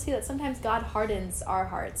we also see that sometimes God hardens our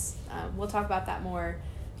hearts. We'll talk about that more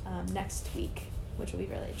next week, which will be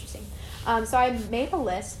really interesting. So I made a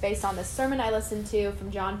list based on the sermon I listened to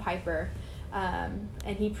from John Piper, and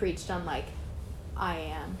he preached on like I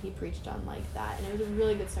am. He preached on like that, and it was a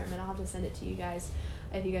really good sermon. I'll have to send it to you guys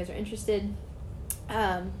if you guys are interested.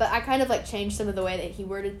 But I kind of like changed some of the way that he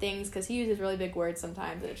worded things because he uses really big words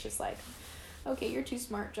sometimes, and it's just like, okay, you're too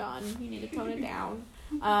smart, John. You need to tone it down.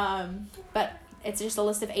 But it's just a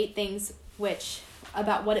list of 8 things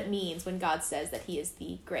about what it means when God says that he is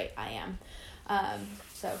the great I am.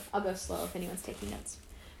 So I'll go slow if anyone's taking notes.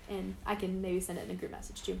 And I can maybe send it in a group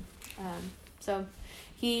message too. So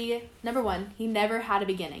number 1, he never had a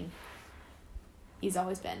beginning. He's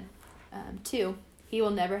always been. 2, he will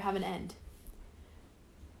never have an end.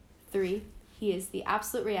 3, he is the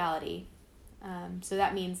absolute reality. So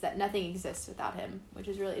that means that nothing exists without him, which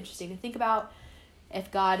is really interesting to think about. If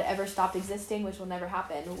God ever stopped existing, which will never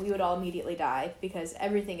happen, we would all immediately die because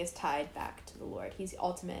everything is tied back to the Lord. He's the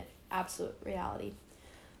ultimate, absolute reality.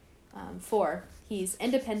 4, he's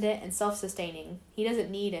independent and self-sustaining. He doesn't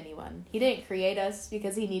need anyone. He didn't create us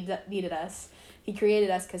because he needed us. He created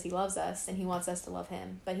us because he loves us and he wants us to love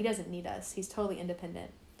him, but he doesn't need us. He's totally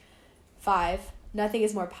independent. 5, nothing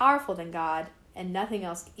is more powerful than God, and nothing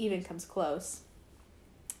else even comes close.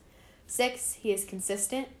 6, he is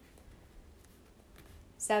consistent.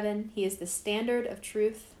 7, he is the standard of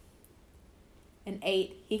truth. And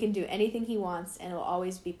 8, he can do anything he wants and it will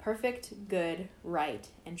always be perfect, good, right,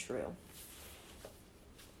 and true.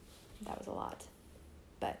 That was a lot.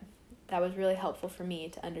 But that was really helpful for me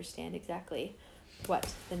to understand exactly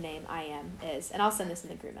what the name I am is. And I'll send this in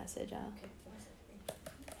the group message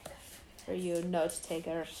for you note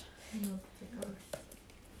takers.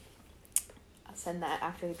 I'll send that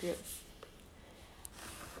after the group.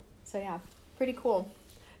 So yeah, pretty cool.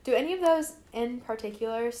 Do any of those in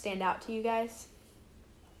particular stand out to you guys?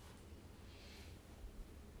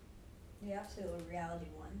 The absolute reality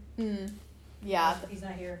one. Yeah. If he's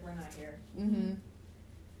not here, we're not here.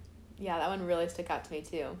 Yeah, that one really stuck out to me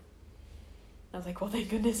too. I was like, well, thank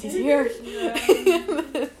goodness he's here.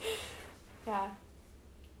 Yeah.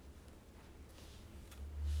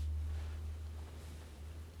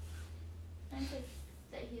 I think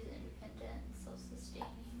that he's independent and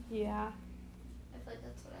self-sustaining. Yeah. I feel like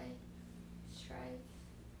that's what I strive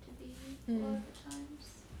to be a lot of the times.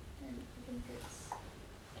 And I think it's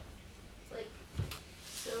like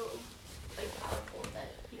so like powerful that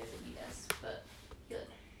he doesn't need us, but he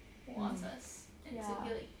like wants us. And so he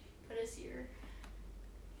like put us here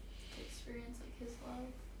to experience like his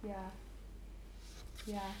love.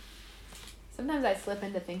 Yeah. Sometimes I slip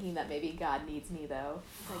into thinking that maybe God needs me though.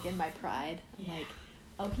 Like in my pride. I'm like,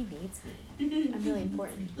 oh, he needs me. I'm really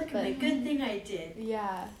important. Look at the good thing I did.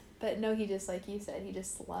 Yeah. But no, he just, like you said, he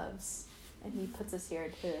just loves. And he puts us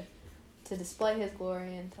here to display his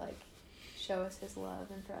glory and to like show us his love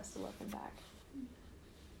and for us to love him back.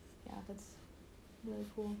 Yeah, that's really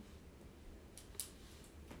cool.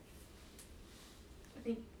 I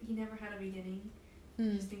think he never had a beginning. I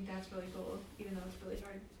just think that's really cool, even though it's really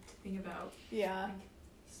hard to think about. Yeah. Like,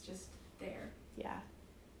 he's just there. Yeah.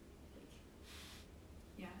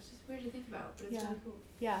 Yeah, it's just weird to think about, but it's really cool.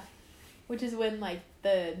 Yeah. Which is when, like,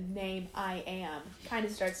 the name I am kind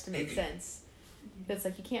of starts to make sense. It's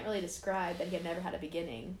like you can't really describe that he had never had a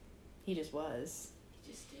beginning. He just was.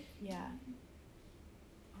 He just did. Yeah.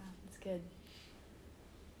 Yeah, that's good.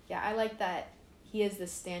 Yeah, I like that he is the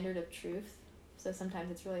standard of truth. So sometimes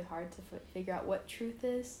it's really hard to figure out what truth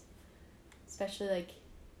is. Especially, like,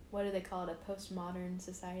 what do they call it? A postmodern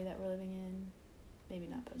society that we're living in? Maybe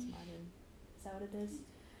not postmodern. Is that what it is?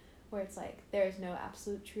 Where it's like, there is no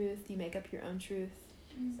absolute truth. You make up your own truth.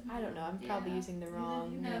 So, I don't know. I'm probably using the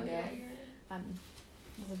wrong lingo.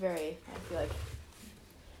 It's a very, I feel like,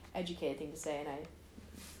 educated thing to say, and I'm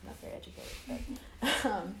not very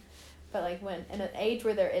educated. But like, when in an age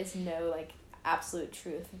where there is no, like, absolute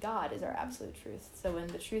truth, God is our absolute truth. So when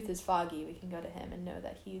the truth is foggy, we can go to him and know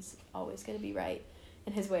that he's always going to be right,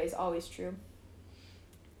 and his way is always true.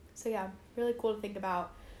 So yeah, really cool to think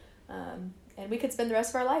about. And we could spend the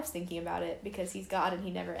rest of our lives thinking about it because he's God and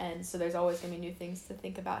he never ends. So there's always going to be new things to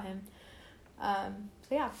think about him.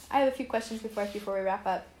 So yeah, I have a few questions before we wrap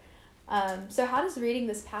up. So how does reading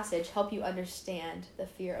this passage help you understand the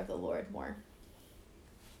fear of the Lord more?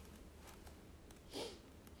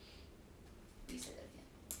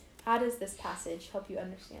 How does this passage help you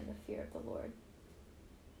understand the fear of the Lord?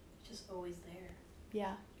 Just always there.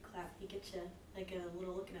 Yeah. clap. He gets you like a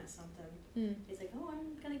little looking at something. Mm. He's like, oh,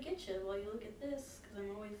 I'm gonna get you while you look at this because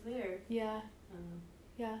I'm always there. Yeah.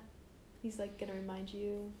 Yeah. He's like gonna remind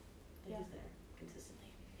you. That Yeah. he's there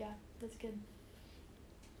consistently. Yeah, that's good.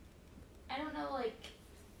 I don't know, like,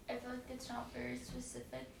 I feel like it's not very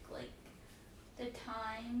specific, like, the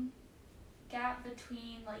time gap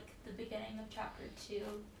between, like, the beginning of chapter 2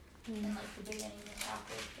 and, like, the beginning of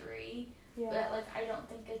chapter 3. Yeah. But, like, I don't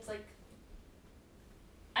think it's, like,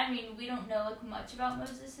 I mean, we don't know, like, much about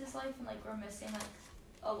Moses' life, and, like, we're missing, like,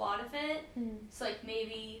 a lot of it. So, like,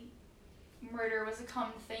 maybe murder was a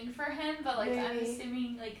common thing for him, but, like, I'm Maybe.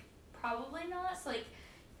 assuming, like, probably not. So, like,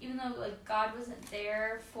 even though, like, God wasn't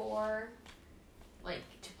there for, like,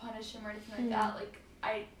 to punish him or anything like that, like,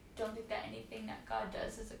 I don't think that anything that God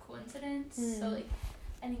does is a coincidence. So, like,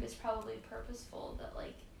 I think it's probably purposeful that,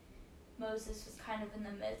 like, Moses was kind of in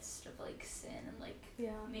the midst of, like, sin and, like,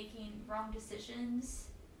 making wrong decisions,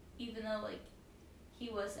 even though, like, he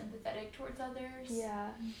was empathetic towards others. Yeah.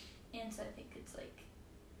 And so I think it's, like,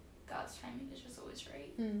 God's timing is just always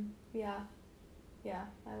right. Yeah. Yeah,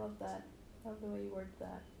 I love that. I love the way you worded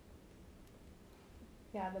that.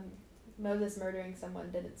 Yeah, Moses murdering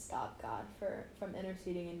someone didn't stop God from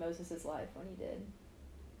interceding in Moses' life when he did,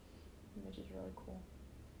 which is really cool.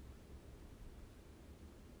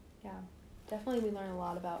 Yeah, definitely we learn a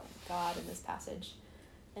lot about God in this passage,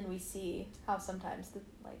 and we see how sometimes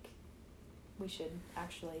we should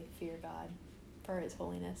actually fear God for his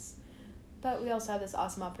holiness. But we also have this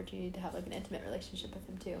awesome opportunity to have, like, an intimate relationship with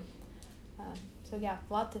him too. So yeah,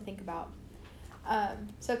 a lot to think about.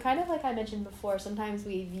 So kind of like I mentioned before, sometimes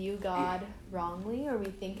we view God wrongly, or we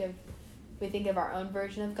think of our own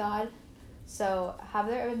version of God. So have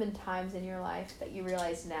there ever been times in your life that you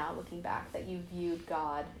realize now, looking back, that you viewed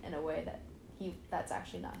God in a way that's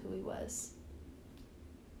actually not who he was?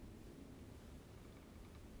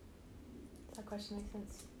 Does that question make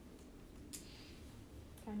sense?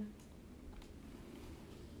 Kind of.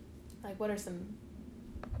 Like, what are some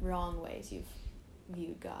wrong ways you've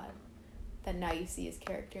viewed God that now you see his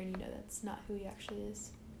character and you know that's not who he actually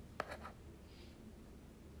is?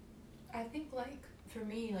 I think, like, for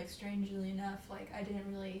me, like, strangely enough, like, I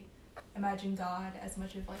didn't really imagine God as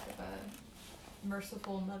much of, like, a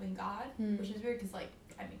merciful and loving God, which is weird because, like,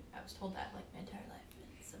 I mean, I was told that, like, my entire life,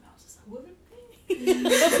 and somehow it's just like, wouldn't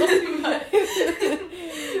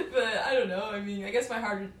but I don't know. I mean, I guess my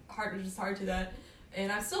heart was just hard to that,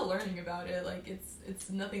 and I'm still learning about it. Like, it's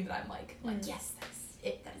nothing that I'm like yes, that's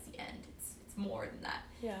it. That is the end. It's more than that.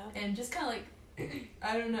 Yeah. And just kind of like,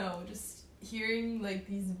 I don't know, just hearing, like,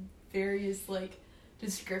 these various, like,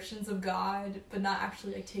 descriptions of God, but not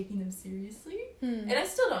actually, like, taking them seriously. And I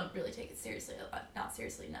still don't really take it seriously, not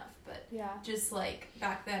seriously enough, but just, like,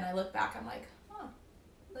 back then, I look back, I'm like, huh,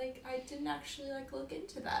 like, I didn't actually, like, look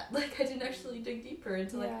into that. Like, I didn't actually dig deeper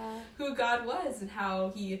into, like, who God was and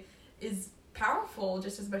how he is powerful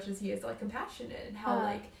just as much as he is, like, compassionate, and how,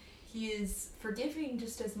 like, he is forgiving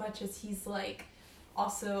just as much as he's, like,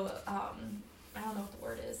 also, I don't know what the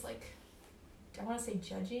word is, like, I want to say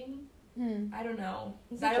judging. I don't know.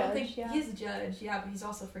 I don't think he's a judge, but he's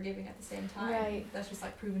also forgiving at the same time. Right. That's just,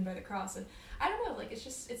 like, proven by the cross. And I don't know, like,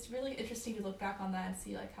 it's really interesting to look back on that and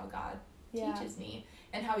see, like, how God teaches me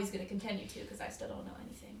and how he's going to continue to, because I still don't know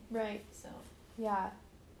anything. Right. So. Yeah,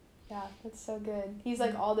 that's so good. He's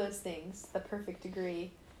like all those things, the perfect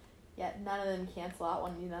degree, yet none of them cancel out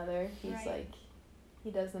one another. He's like,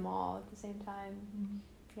 he does them all at the same time.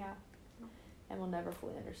 Yeah. And we'll never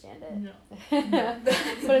fully understand it. No.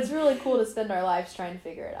 But it's really cool to spend our lives trying to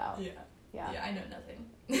figure it out. Yeah. Yeah, I know nothing.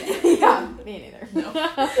 Yeah, me neither. No.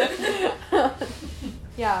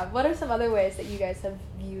 Yeah, what are some other ways that you guys have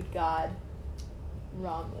viewed God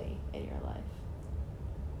wrongly in your life?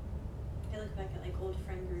 I look back at, like, old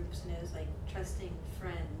friend groups, and it was like trusting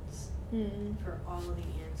friends for all of the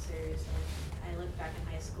answers. And I look back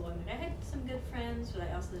in high school, I mean, I had some good friends, but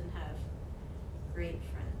I also didn't have great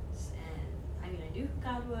friends. And I mean, I knew who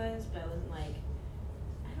God was, but I wasn't like,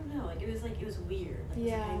 I don't know, like, it was weird. Like,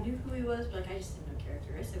 it's like I knew who he was, but, like, I just didn't know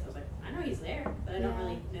characteristics. I was like, I know he's there, but I don't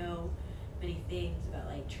really know many things about,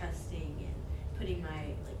 like, trusting and putting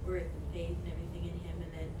my, like, worth and faith and everything in him.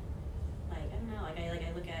 And then, like, I don't know, like,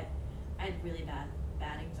 I look at, I had really bad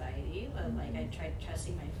anxiety, but like, I tried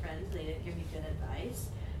trusting my friends. They didn't give me good advice,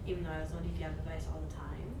 even though I was the one who gave advice all the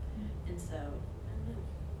time. And so, I don't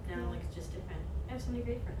know. Now, like, it's just different. I have so many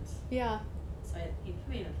great friends. Yeah. So he put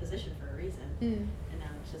me in a position for a reason. And now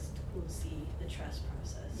it's just cool to see the trust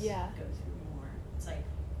process go through more. It's like,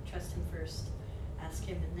 trust him first, ask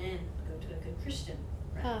him, and then go to a good Christian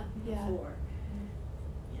friend before.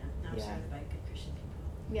 Yeah, now I'm surrounded by good Christian people.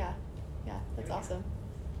 Yeah, that's awesome.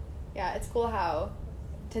 Yeah, it's cool how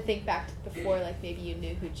to think back to before, like, maybe you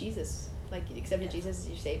knew who Jesus, like, you accepted Jesus as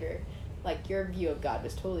your Savior. Like, your view of God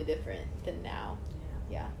was totally different than now.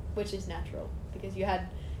 Yeah, which is natural because you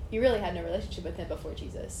really had no relationship with him before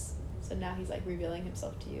Jesus. So now he's, like, revealing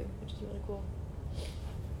himself to you, which is really cool.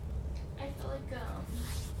 I feel like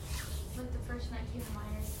the first one that came to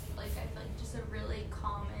mind is, like, I feel like just a really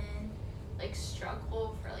common, like,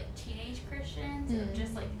 struggle for, like, teenage Christians. And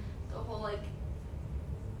just, like, the whole, like,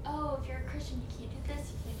 oh, if you're a Christian, you can't do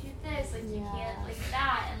this, you can't do this, like, you can't, like,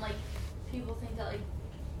 that. And, like, people think that, like,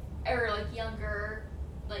 or, like, younger,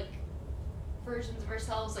 like, versions of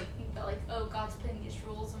ourselves, like, think that, like, oh, God's putting these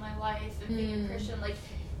rules in my life, and being a Christian, like,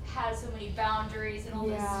 has so many boundaries and all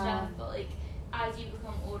this stuff. But, like, as you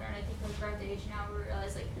become older, and I think, like, we're at the age now where we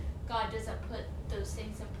realize, like, God doesn't put those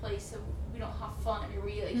things in place so we don't have fun or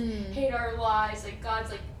we, like, hate our lives. Like,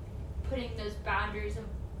 God's, like, putting those boundaries in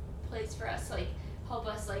place for us, like, help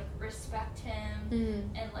us, like, respect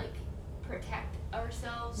him and, like, protect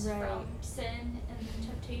ourselves from sin and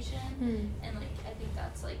temptation. And, like, I think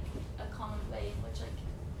that's, like, a common way in which, like,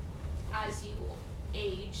 as you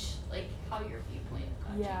age, like, how your viewpoint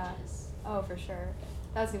of God changes. Oh, for sure.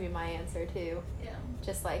 That was gonna be my answer too. Yeah.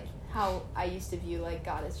 Just like how I used to view, like,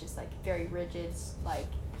 God as just, like, very rigid, like,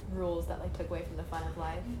 rules that, like, took away from the fun of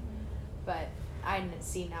life. But I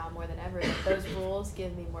see now more than ever that those rules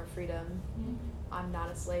give me more freedom. I'm not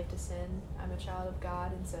a slave to sin. I'm a child of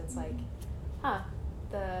God, and so it's like,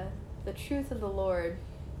 the truth of the Lord,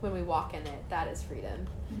 when we walk in it, that is freedom,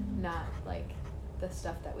 not, like, the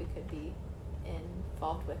stuff that we could be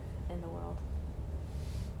involved with in the world.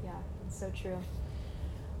 Yeah, it's so true.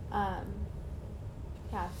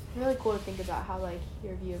 Yeah, really cool to think about how, like,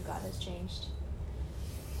 your view of God has changed.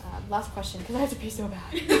 Last question, because I have to pee so bad.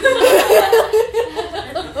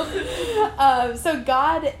 So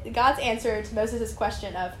God's answer to Moses'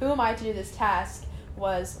 question of who am I to do this task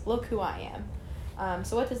was, look who I am.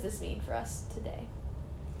 So what does this mean for us today?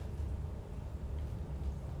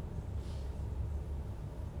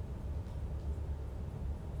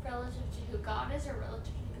 Relative to who God is or relative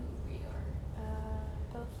to who we are?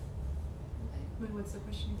 Both. Wait, what's the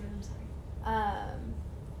question again? I'm sorry.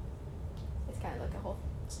 It's kind of like a whole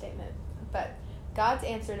statement, but God's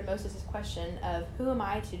answer to Moses' question of who am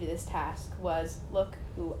I to do this task was, look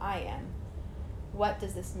who I am. What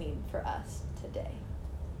does this mean for us today?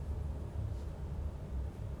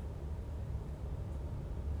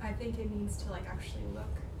 I think it means to, like, actually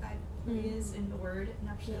look at who he is in the Word and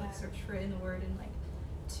actually like search for it in the Word and, like,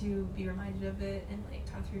 to be reminded of it and,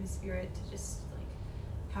 like, come through the Spirit to just, like,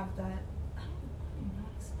 have that, I don't know how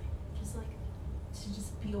to explain it, just, like, to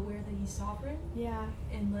just be aware that he's sovereign. Yeah.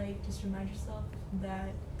 And, like, just remind yourself that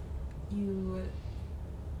you,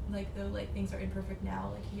 like, though, like, things are imperfect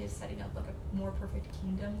now, like, he is setting up, like, a more perfect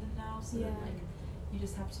kingdom than now, so that, like, you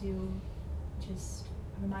just have to just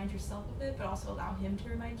remind yourself of it, but also allow him to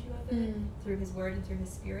remind you of it through his Word and through his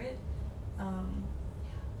Spirit.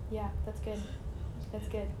 Yeah, that's good. That's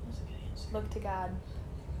good. Look to God.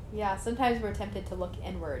 Yeah, sometimes we're tempted to look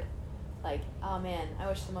inward. Like, oh man, I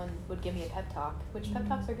wish someone would give me a pep talk, which pep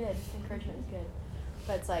talks are good. Encouragement is good.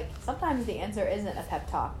 But it's like, sometimes the answer isn't a pep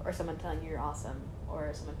talk or someone telling you you're awesome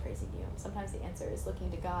or someone praising you. Sometimes the answer is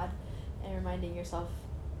looking to God and reminding yourself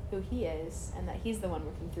who he is and that he's the one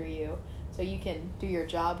working through you so you can do your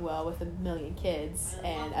job well with 1 million kids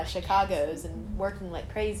and at Chicago's and working like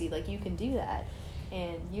crazy. Like, you can do that.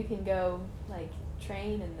 And you can go, like,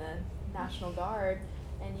 train in the National Guard,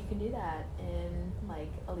 and you can do that. And, like,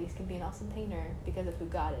 Elise can be an awesome painter because of who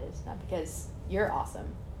God is. Not because you're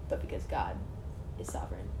awesome, but because God is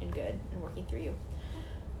sovereign and good and working through you.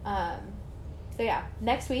 So, yeah,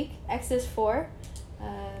 next week, Exodus 4.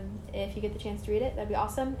 If you get the chance to read it, that'd be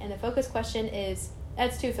awesome. And the focus question is,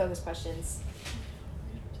 that's 2 focus questions.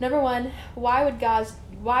 Number 1, why would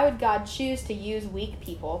God choose to use weak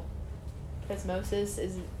people? Because Moses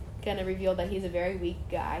is going to reveal that he's a very weak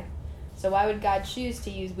guy. So why would God choose to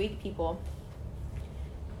use weak people?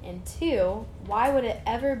 And 2, why would it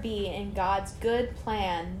ever be in God's good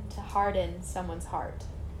plan to harden someone's heart?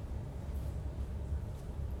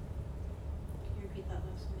 Can you repeat that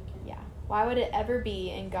last one again? Yeah. Why would it ever be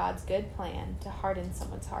in God's good plan to harden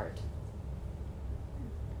someone's heart?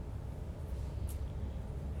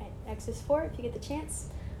 Right, Exodus 4, if you get the chance.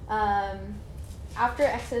 After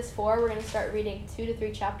Exodus 4, we're going to start reading 2 to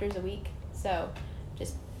 3 chapters a week. So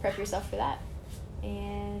just prep yourself for that.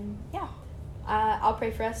 And yeah, I'll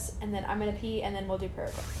pray for us, and then I'm going to pee, and then we'll do prayer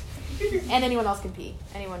requests. And anyone else can pee.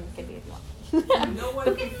 Anyone can pee if you want. No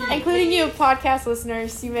one can pee. Including you, podcast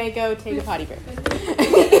listeners. You may go take a potty break.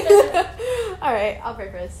 All right, I'll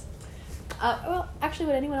pray for us. Well, actually,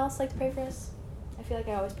 would anyone else like to pray for us? I feel like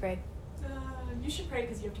I always pray. You should pray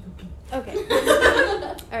because you have to go pee. Okay.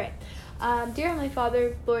 All right. Dear Heavenly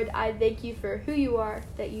Father, Lord, I thank you for who you are,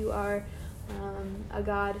 that you are a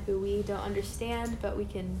God who we don't understand, but we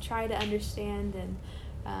can try to understand, and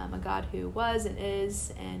a God who was and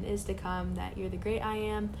is to come, that you're the great I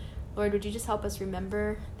am. Lord, would you just help us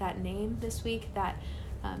remember that name this week, that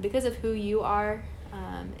because of who you are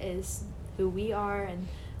is who we are. And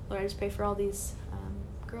Lord, I just pray for all these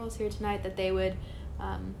girls here tonight, that they would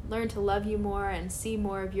learn to love you more and see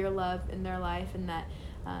more of your love in their life, and that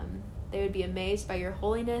they would be amazed by your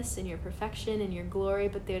holiness and your perfection and your glory,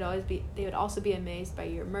 but they would also be amazed by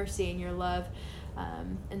your mercy and your love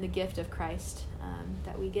and the gift of Christ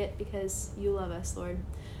that we get because you love us, Lord.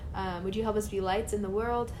 Would you help us be lights in the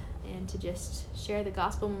world and to just share the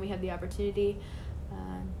gospel when we have the opportunity?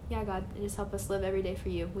 God, and just help us live every day for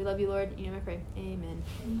you. We love you, Lord. In your name I pray. Amen.